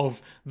pressure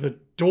of the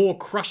door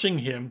crushing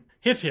him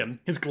hit him,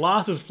 his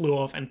glasses flew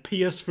off and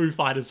pierced Foo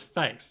Fighters'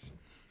 face.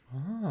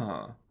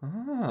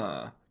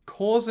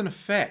 Cause and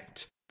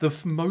effect. The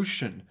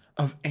motion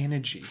of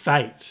energy.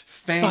 Fate.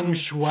 Feng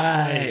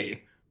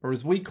Shui. Or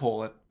as we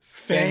call it,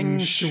 Feng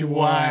Shui.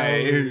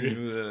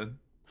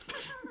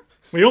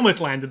 We almost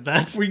landed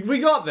that. we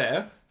got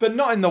there, but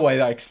not in the way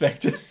that I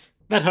expected.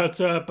 That hurts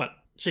her, but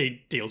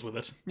she deals with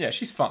it. Yeah,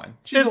 she's fine.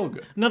 She's There's all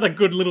good. another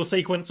good little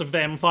sequence of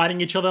them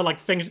fighting each other, like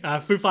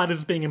Foo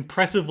Fighters being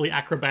impressively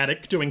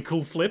acrobatic, doing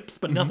cool flips,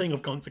 but nothing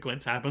of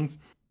consequence happens.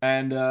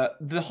 And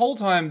the whole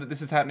time that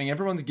this is happening,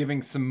 everyone's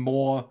giving some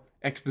more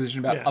exposition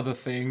about Yeah. other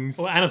things.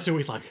 Well,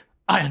 Anasui's like,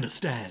 I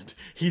understand.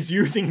 He's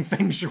using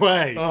Feng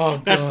Shui.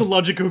 That's the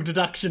logical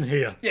deduction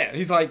here. Yeah,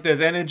 he's like,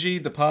 there's energy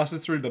that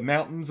passes through the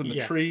mountains and the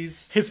Yeah.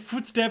 trees. His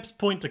footsteps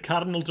point to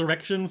cardinal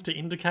directions to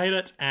indicate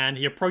it, and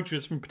he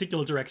approaches from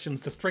particular directions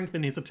to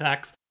strengthen his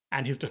attacks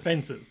and his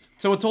defenses.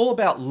 So it's all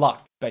about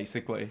luck,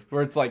 basically.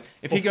 Where it's like,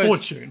 if he Or goes...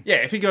 fortune. Yeah,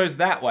 if he goes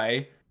that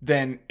way,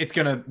 then it's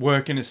going to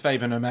work in his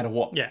favor no matter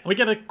what. Yeah, we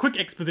get a quick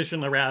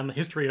exposition around the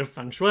history of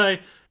Feng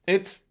Shui.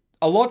 It's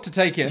a lot to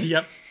take in.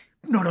 Yep.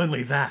 Not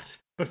only that,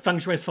 but Feng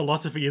Shui's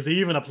philosophy is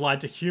even applied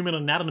to human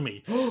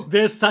anatomy.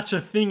 There's such a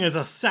thing as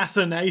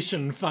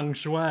assassination Feng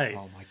Shui.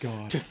 Oh my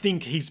god. To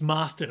think he's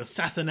mastered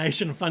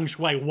assassination Feng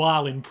Shui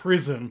while in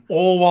prison.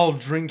 All while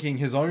drinking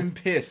his own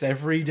piss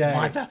every day.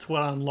 Why, that's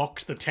what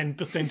unlocked the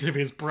 10% of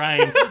his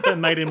brain that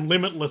made him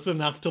limitless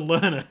enough to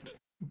learn it.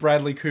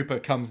 Bradley Cooper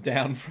comes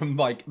down from,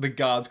 like, the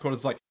guards'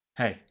 quarters like,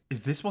 hey,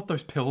 is this what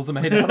those pills are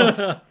made out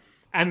of?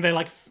 And they're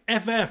like,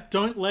 FF,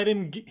 don't let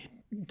him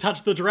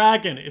touch the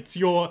dragon. It's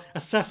your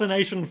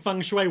assassination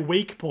Feng Shui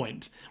weak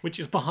point, which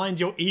is behind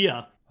your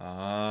ear.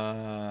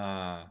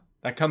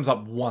 That comes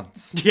up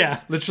once.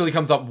 Yeah, Literally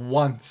comes up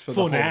once for the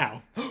for whole...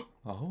 now.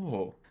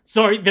 Oh.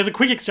 So there's a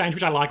quick exchange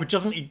which I like, which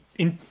doesn't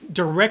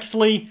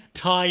directly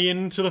tie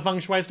into the Feng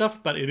Shui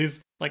stuff, but it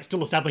is like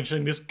still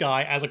establishing this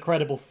guy as a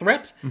credible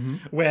threat.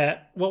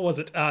 Where what was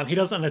it? He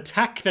does an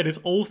attack that is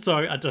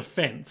also a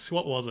defense.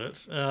 What was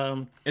it?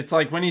 It's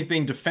like when he's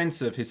being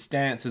defensive, his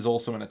stance is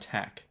also an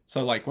attack.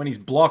 So, like, when he's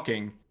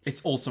blocking,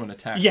 it's also an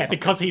attack. or Yeah, something.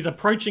 because he's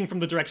approaching from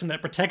the direction that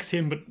protects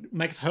him but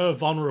makes her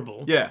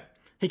vulnerable. Yeah.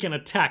 He can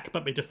attack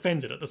but be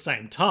defended at the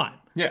same time.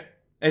 Yeah.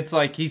 It's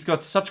like he's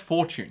got such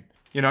fortune.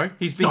 You know?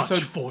 He's been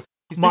Such so...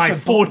 been my so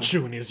bold.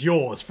 fortune is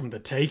yours from the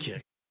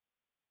taking.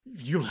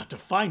 You'll have to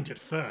find it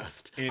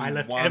first. In I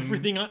left one-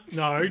 everything.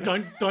 No,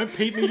 don't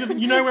peep me.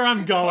 You know where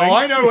I'm going. Oh,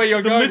 I know where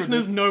you're the going with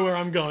listeners this. know where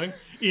I'm going.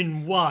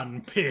 In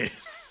one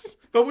piss.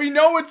 But we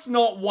know it's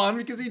not one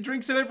because he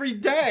drinks it every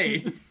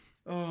day.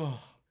 Oh.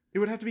 It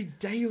would have to be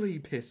daily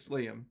piss,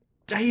 Liam.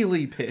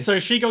 Daily piss. So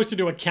she goes to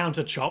do a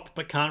counter chop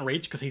but can't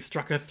reach because he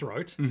struck her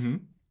throat. Mm-hmm.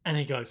 And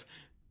he goes.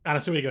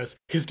 Anasui goes,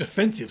 his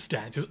defensive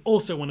stance is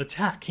also an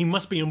attack. He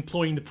must be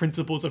employing the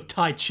principles of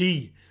Tai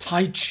Chi.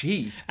 Tai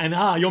Chi. And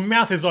your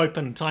mouth is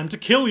open, time to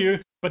kill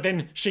you. But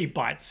then she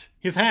bites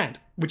his hand,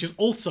 which is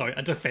also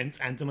a defense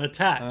and an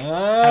attack.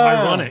 How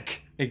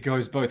ironic. It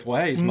goes both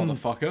ways,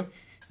 motherfucker.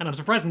 And I'm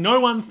surprised no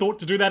one thought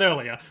to do that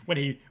earlier when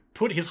he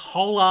put his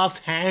whole ass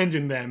hand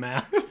in their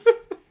mouth.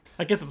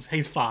 I guess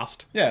he's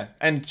fast. Yeah,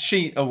 and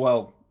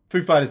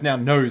Foo Fighters now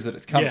knows that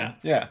it's coming. Yeah.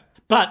 Yeah.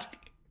 But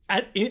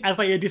as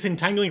they are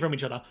disentangling from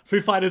each other,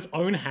 Foo Fighters'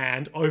 own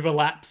hand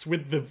overlaps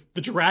with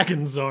the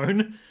Dragon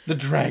Zone. The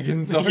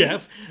Dragon Zone.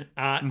 Yep.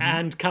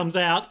 And comes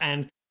out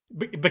and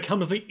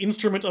becomes the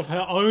instrument of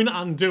her own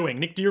undoing.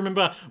 Nick, do you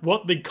remember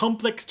what the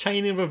complex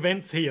chain of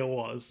events here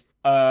was?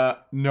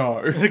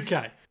 No.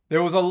 Okay.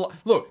 There was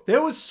look,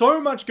 there was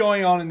so much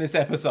going on in this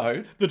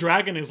episode. The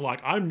dragon is like,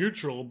 I'm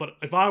neutral, but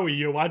if I were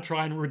you, I'd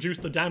try and reduce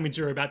the damage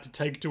you're about to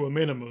take to a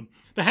minimum.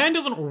 The hand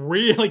doesn't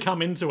really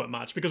come into it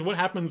much, because what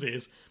happens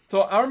is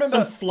So I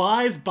remember... some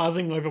flies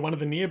buzzing over one of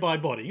the nearby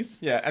bodies.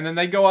 Yeah, and then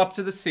they go up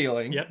to the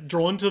ceiling. Yep,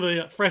 drawn to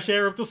the fresh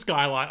air of the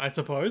skylight, I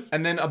suppose.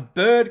 And then a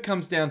bird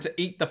comes down to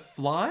eat the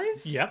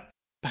flies. Yep,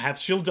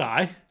 perhaps she'll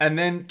die. And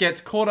then gets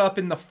caught up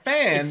in the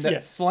fan that's yeah.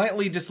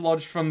 slightly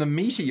dislodged from the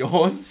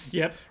meteors.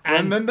 Yep,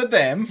 and Remember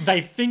them. they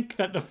think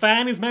that the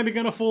fan is maybe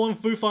going to fall on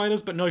Foo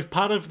Fighters, but no,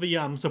 part of the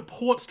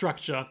support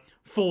structure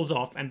falls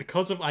off, and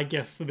because of, I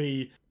guess,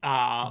 the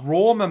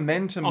Raw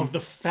momentum of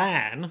the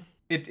fan,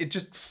 it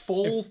just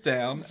falls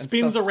down and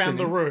spins starts around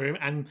the spinning. room,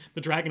 and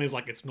the dragon is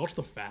like, it's not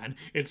the fan,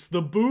 it's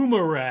the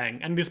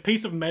boomerang. And this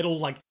piece of metal,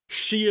 like,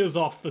 shears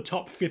off the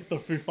top fifth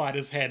of Foo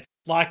Fighters' head,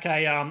 like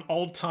a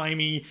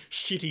old-timey,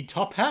 shitty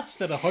top hat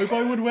that a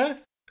hobo would wear.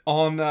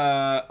 On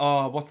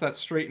what's that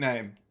street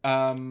name?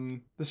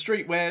 The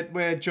street where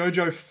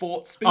Jojo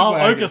fought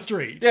Speedwagon. Oh, Ogre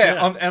Street. Yeah,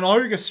 on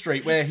Ogre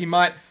Street, where he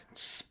might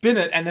spin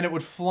it and then it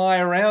would fly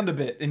around a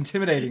bit,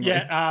 intimidatingly.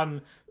 Yeah,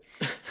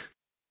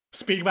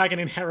 Speedwagon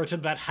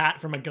inherited that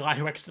hat from a guy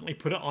who accidentally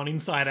put it on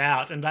inside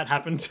out, and that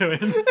happened to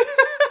him.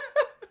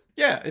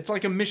 Yeah, it's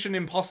like a Mission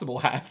Impossible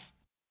hat.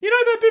 You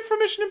know that bit from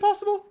Mission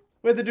Impossible?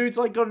 Where the dude's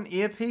like got an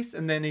earpiece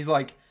and then he's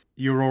like,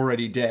 you're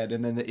already dead,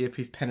 and then the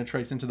earpiece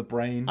penetrates into the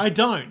brain. I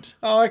don't.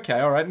 Oh, okay,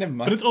 alright, never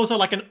mind. But it's also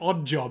like an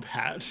odd job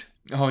hat.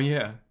 Oh,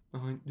 yeah.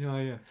 Oh,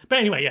 yeah. But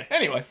anyway, yeah.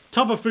 Anyway.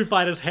 Top of Foo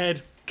Fighters'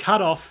 head,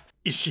 cut off.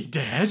 Is she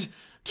dead?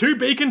 To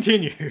be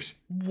continued.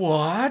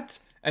 What?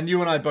 And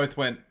you and I both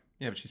went,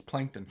 yeah, but she's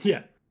plankton.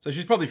 Yeah. So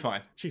she's probably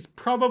fine. She's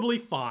probably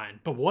fine,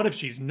 but what if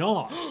she's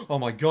not? Oh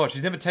my god,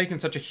 she's never taken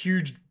such a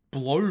huge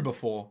blow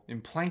before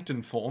in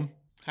plankton form.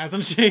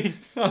 Hasn't she?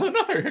 I don't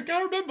know, I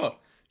can't remember.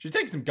 She's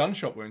taken some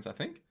gunshot wounds, I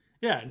think.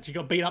 Yeah, and she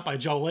got beat up by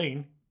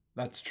Jolene.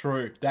 That's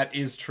true. That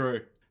is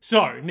true.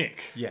 So,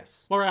 Nick,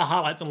 Yes. what are our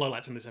highlights and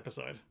lowlights in this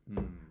episode?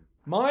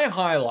 My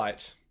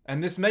highlight,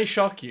 and this may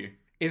shock you,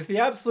 is the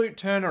absolute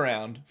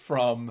turnaround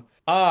from,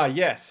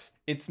 yes,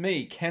 it's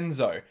me,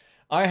 Kenzo.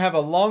 I have a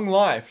long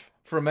life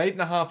from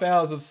 8.5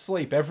 hours of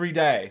sleep every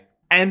day.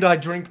 And I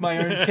drink my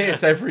own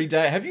piss every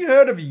day. Have you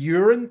heard of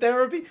urine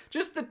therapy?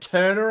 Just the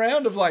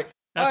turnaround of like,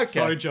 That's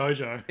okay. so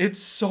JoJo. It's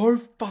so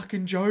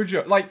fucking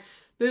JoJo. Like,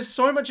 there's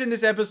so much in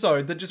this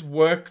episode that just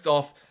works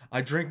off,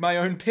 I drink my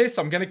own piss,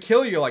 I'm gonna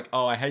kill you. Like,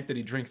 oh, I hate that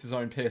he drinks his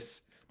own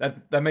piss.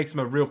 That makes him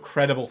a real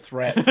credible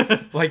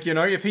threat. Like, you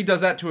know, if he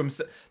does that to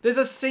himself. There's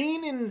a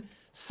scene in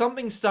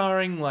something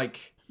starring,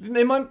 like,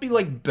 there might be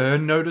like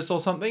Burn Notice or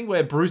something,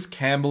 where Bruce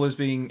Campbell is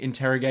being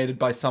interrogated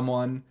by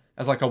someone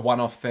as like a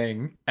one-off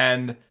thing.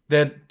 And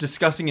they're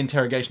discussing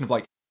interrogation of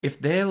like, if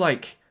they're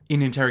like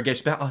in interrogation,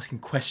 it's about asking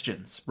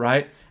questions,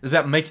 right? It's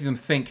about making them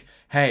think,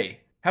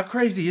 hey, how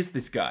crazy is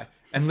this guy?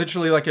 And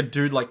literally like a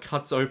dude like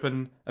cuts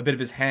open a bit of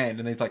his hand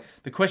and he's like,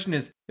 the question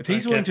is, if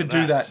he's willing to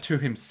do that to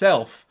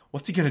himself,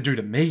 what's he going to do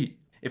to me?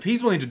 If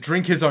he's willing to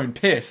drink his own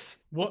piss,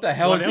 what the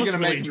hell what is he else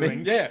going to will make he me?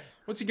 drink? Yeah.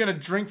 What's he going to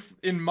drink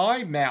in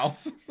my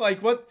mouth?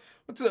 Like, what's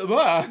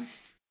it?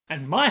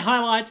 And my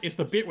highlight is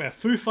the bit where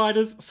Foo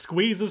Fighters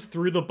squeezes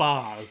through the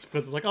bars.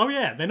 Because it's like, oh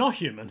yeah, they're not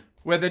human.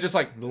 Where they're just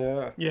like,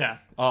 bleh. Yeah.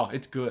 Oh,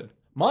 it's good.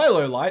 My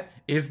low light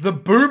is the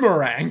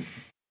boomerang.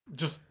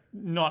 Just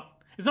not...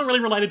 It's not really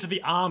related to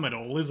the arm at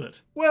all, is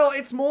it? Well,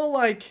 it's more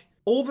like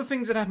all the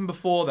things that happened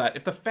before that.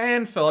 If the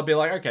fan fell, I'd be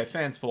like, okay,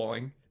 fan's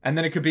falling. And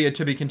then it could be a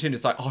to be continued.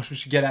 It's like, oh, she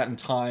should get out in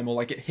time. Or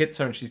like it hits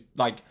her and she's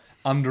like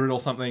under it or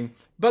something.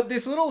 But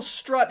this little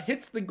strut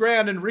hits the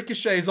ground and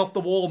ricochets off the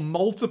wall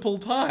multiple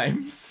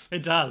times.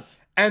 It does.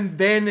 And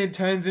then it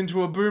turns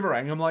into a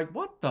boomerang. I'm like,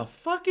 what the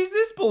fuck is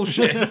this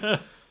bullshit?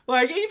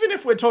 Like, even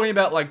if we're talking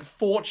about like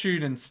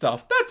fortune and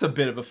stuff, that's a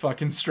bit of a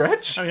fucking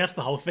stretch. I mean, that's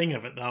the whole thing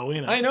of it though,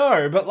 isn't it? I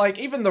know, but like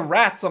even the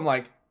rats, I'm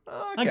like,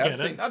 oh, okay, get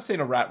it. I've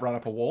seen a rat run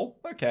up a wall.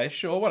 Okay,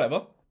 sure,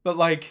 whatever. But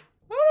like,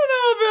 I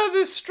don't know about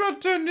this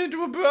strut turned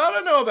into a I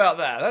don't know about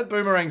that. That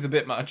boomerang's a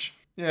bit much.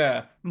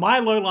 Yeah. My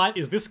low light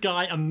is this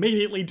guy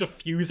immediately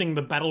diffusing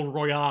the battle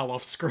royale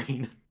off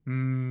screen.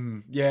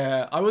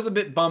 Yeah. I was a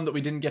bit bummed that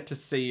we didn't get to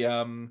see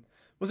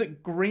was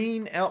it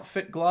green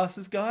outfit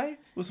glasses guy?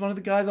 Was one of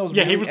the guys I was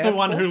Yeah, really he was the amped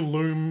one for? who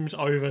loomed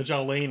over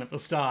Jolene at the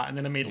start and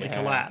then immediately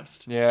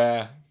collapsed.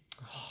 Yeah.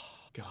 Oh,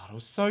 God, I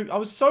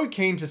was so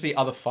keen to see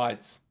other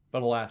fights,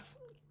 but alas.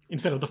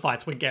 Instead of the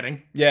fights we're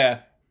getting. Yeah.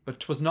 But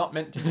 'twas not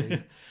meant to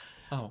be.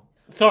 Oh.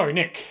 So,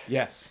 Nick,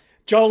 Yes.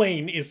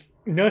 Jolene is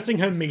nursing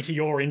her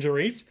meteor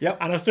injuries. Yep.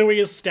 And Asui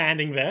is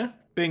standing there.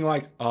 Being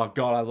like, oh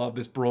God, I love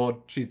this broad.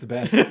 She's the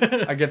best.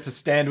 I get to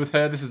stand with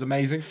her. This is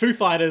amazing. Foo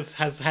Fighters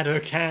has had her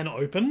can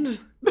opened.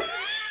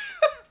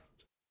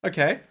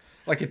 Okay.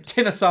 Like a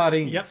tin of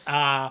sardines.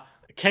 Yep.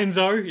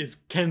 Kenzo is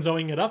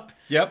Kenzoing it up.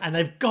 Yep. And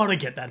they've got to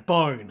get that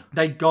bone.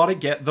 They gotta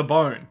get the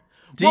bone.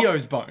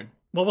 Dio's bone.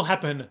 What will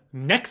happen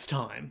next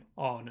time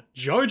on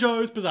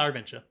JoJo's Bizarre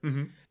Adventure?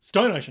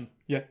 Stone Ocean.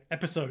 Yeah.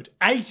 Episode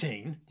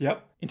 18,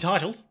 Yep.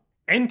 entitled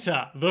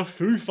Enter the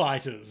Foo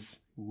Fighters.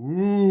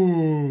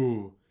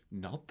 Ooh.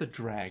 Not the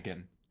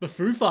dragon. The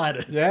Foo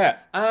Fighters. Yeah.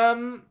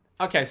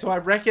 Okay, so I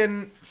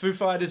reckon Foo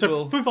Fighters So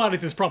will... Foo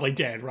Fighters is probably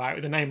dead, right?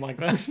 With a name like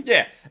that.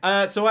 Yeah.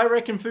 So I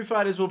reckon Foo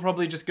Fighters will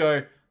probably just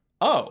go,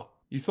 oh,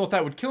 you thought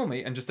that would kill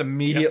me, and just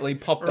immediately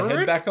pop the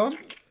head back on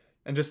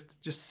and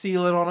just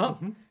seal it on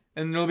up.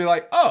 And it'll be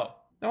like, oh,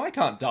 no, I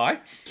can't die.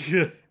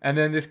 And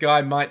then this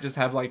guy might just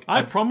have like...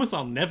 I promise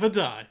I'll never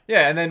die.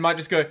 Yeah, and then might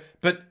just go,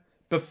 but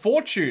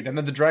Fortune. And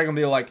then the dragon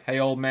will be like, hey,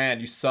 old man,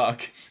 you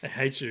suck. I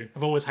hate you.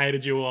 I've always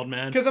hated you, old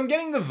man. Because I'm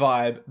getting the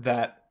vibe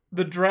that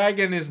the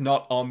dragon is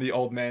not on the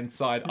old man's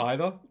side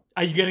either.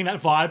 Are you getting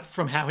that vibe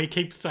from how he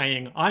keeps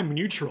saying, I'm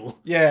neutral?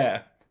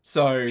 Yeah.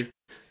 So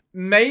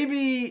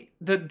maybe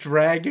the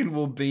dragon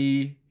will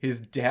be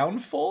his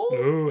downfall?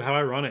 Ooh, how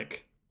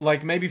ironic.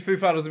 Like maybe Foo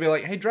Fighters will be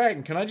like, hey,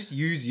 dragon, can I just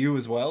use you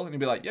as well? And he'll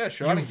be like, yeah,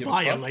 sure, I You don't give a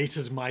fuck.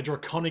 violated my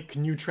draconic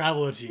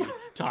neutrality.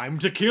 Time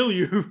to kill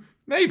you.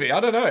 Maybe, I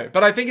don't know.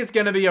 But I think it's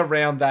going to be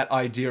around that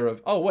idea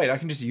of, oh, wait, I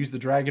can just use the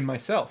dragon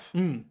myself.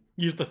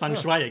 Use the feng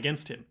shui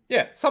against him.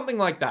 Yeah, something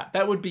like that.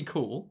 That would be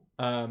cool.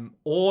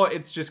 Or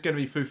it's just going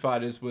to be Foo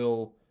Fighters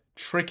will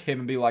trick him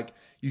and be like,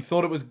 you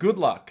thought it was good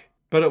luck,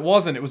 but it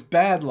wasn't. It was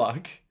bad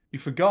luck. You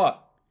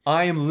forgot.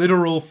 I am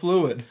literal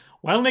fluid.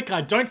 Well, Nick, I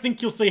don't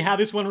think you'll see how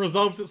this one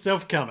resolves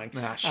itself coming.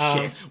 Ah,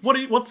 shit.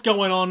 What's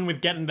going on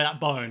with getting that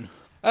bone?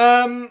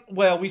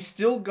 Well, we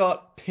still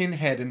got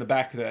Pinhead in the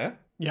back there.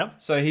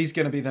 Yep. So he's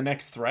going to be the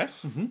next threat.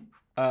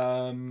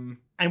 And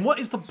what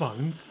is the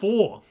bone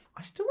for?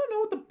 I still don't know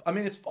what the... I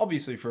mean, it's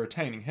obviously for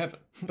attaining heaven.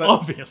 But,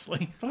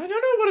 Obviously. but I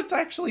don't know what it's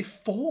actually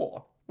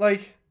for.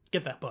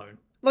 Get that bone.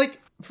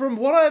 Like, from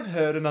what I've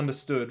heard and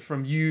understood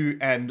from you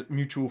and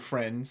mutual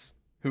friends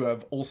who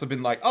have also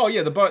been like, oh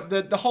yeah,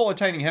 the whole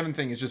attaining heaven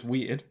thing is just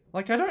weird.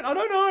 Like, I don't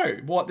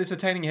know what this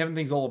attaining heaven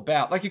thing's all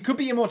about. Like, it could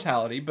be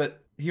immortality,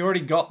 but he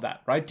already got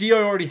that, right?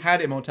 Dio already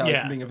had immortality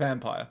Yeah. from being a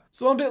vampire.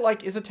 So I'm a bit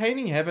like, is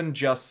attaining heaven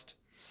just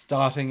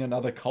starting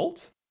another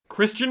cult?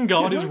 Christian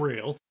God is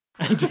real,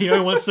 and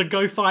Dio wants to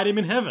go fight him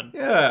in heaven.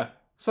 Yeah.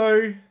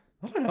 So,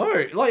 I don't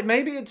know. Like,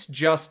 maybe it's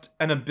just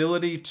an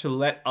ability to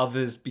let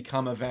others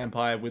become a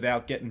vampire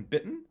without getting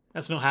bitten?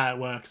 That's not how it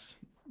works.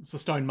 It's a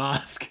stone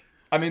mask.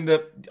 I mean,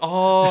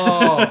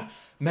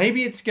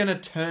 maybe it's gonna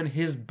turn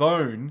his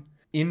bone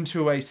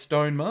into a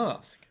stone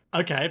mask.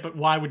 Okay, but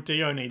why would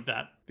Dio need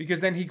that? Because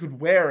then he could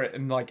wear it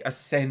and, like,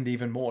 ascend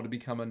even more to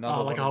become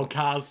another Oh, like a one whole of them.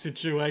 Cars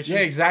situation?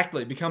 Yeah,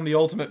 exactly. Become the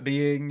ultimate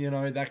being, you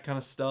know, that kind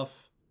of stuff.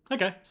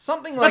 Okay.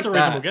 Something like That's a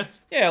reasonable that. guess.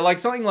 Yeah, like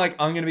something like,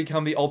 I'm gonna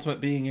become the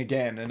ultimate being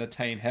again and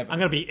attain heaven. I'm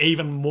going to be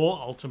even more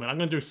ultimate. I'm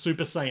going to do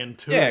Super Saiyan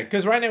 2. Yeah,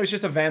 because right now he's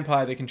just a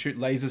vampire that can shoot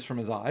lasers from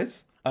his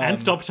eyes.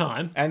 And stop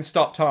time. And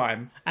stop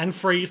time. And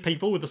freeze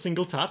people with a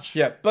single touch.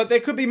 Yeah, but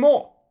there could be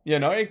more. You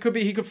know, it could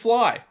be he could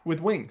fly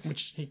with wings.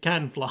 Which he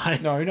can fly.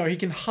 No, he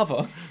can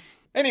hover.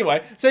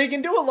 Anyway, so he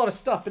can do a lot of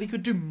stuff, but he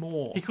could do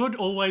more. He could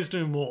always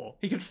do more.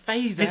 He could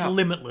phase His out.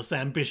 limitless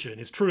ambition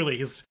is truly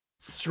his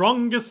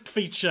strongest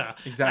feature.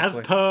 Exactly.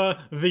 As per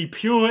the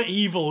Pure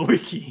Evil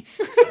wiki.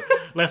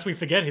 Lest we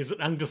forget his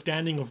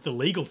understanding of the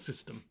legal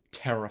system.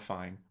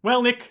 Terrifying.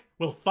 Well, Nick,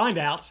 we'll find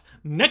out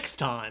next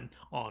time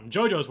on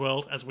JoJo's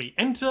World as we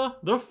enter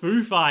the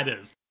Foo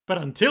Fighters. But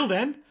until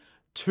then,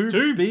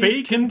 to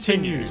be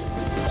continued.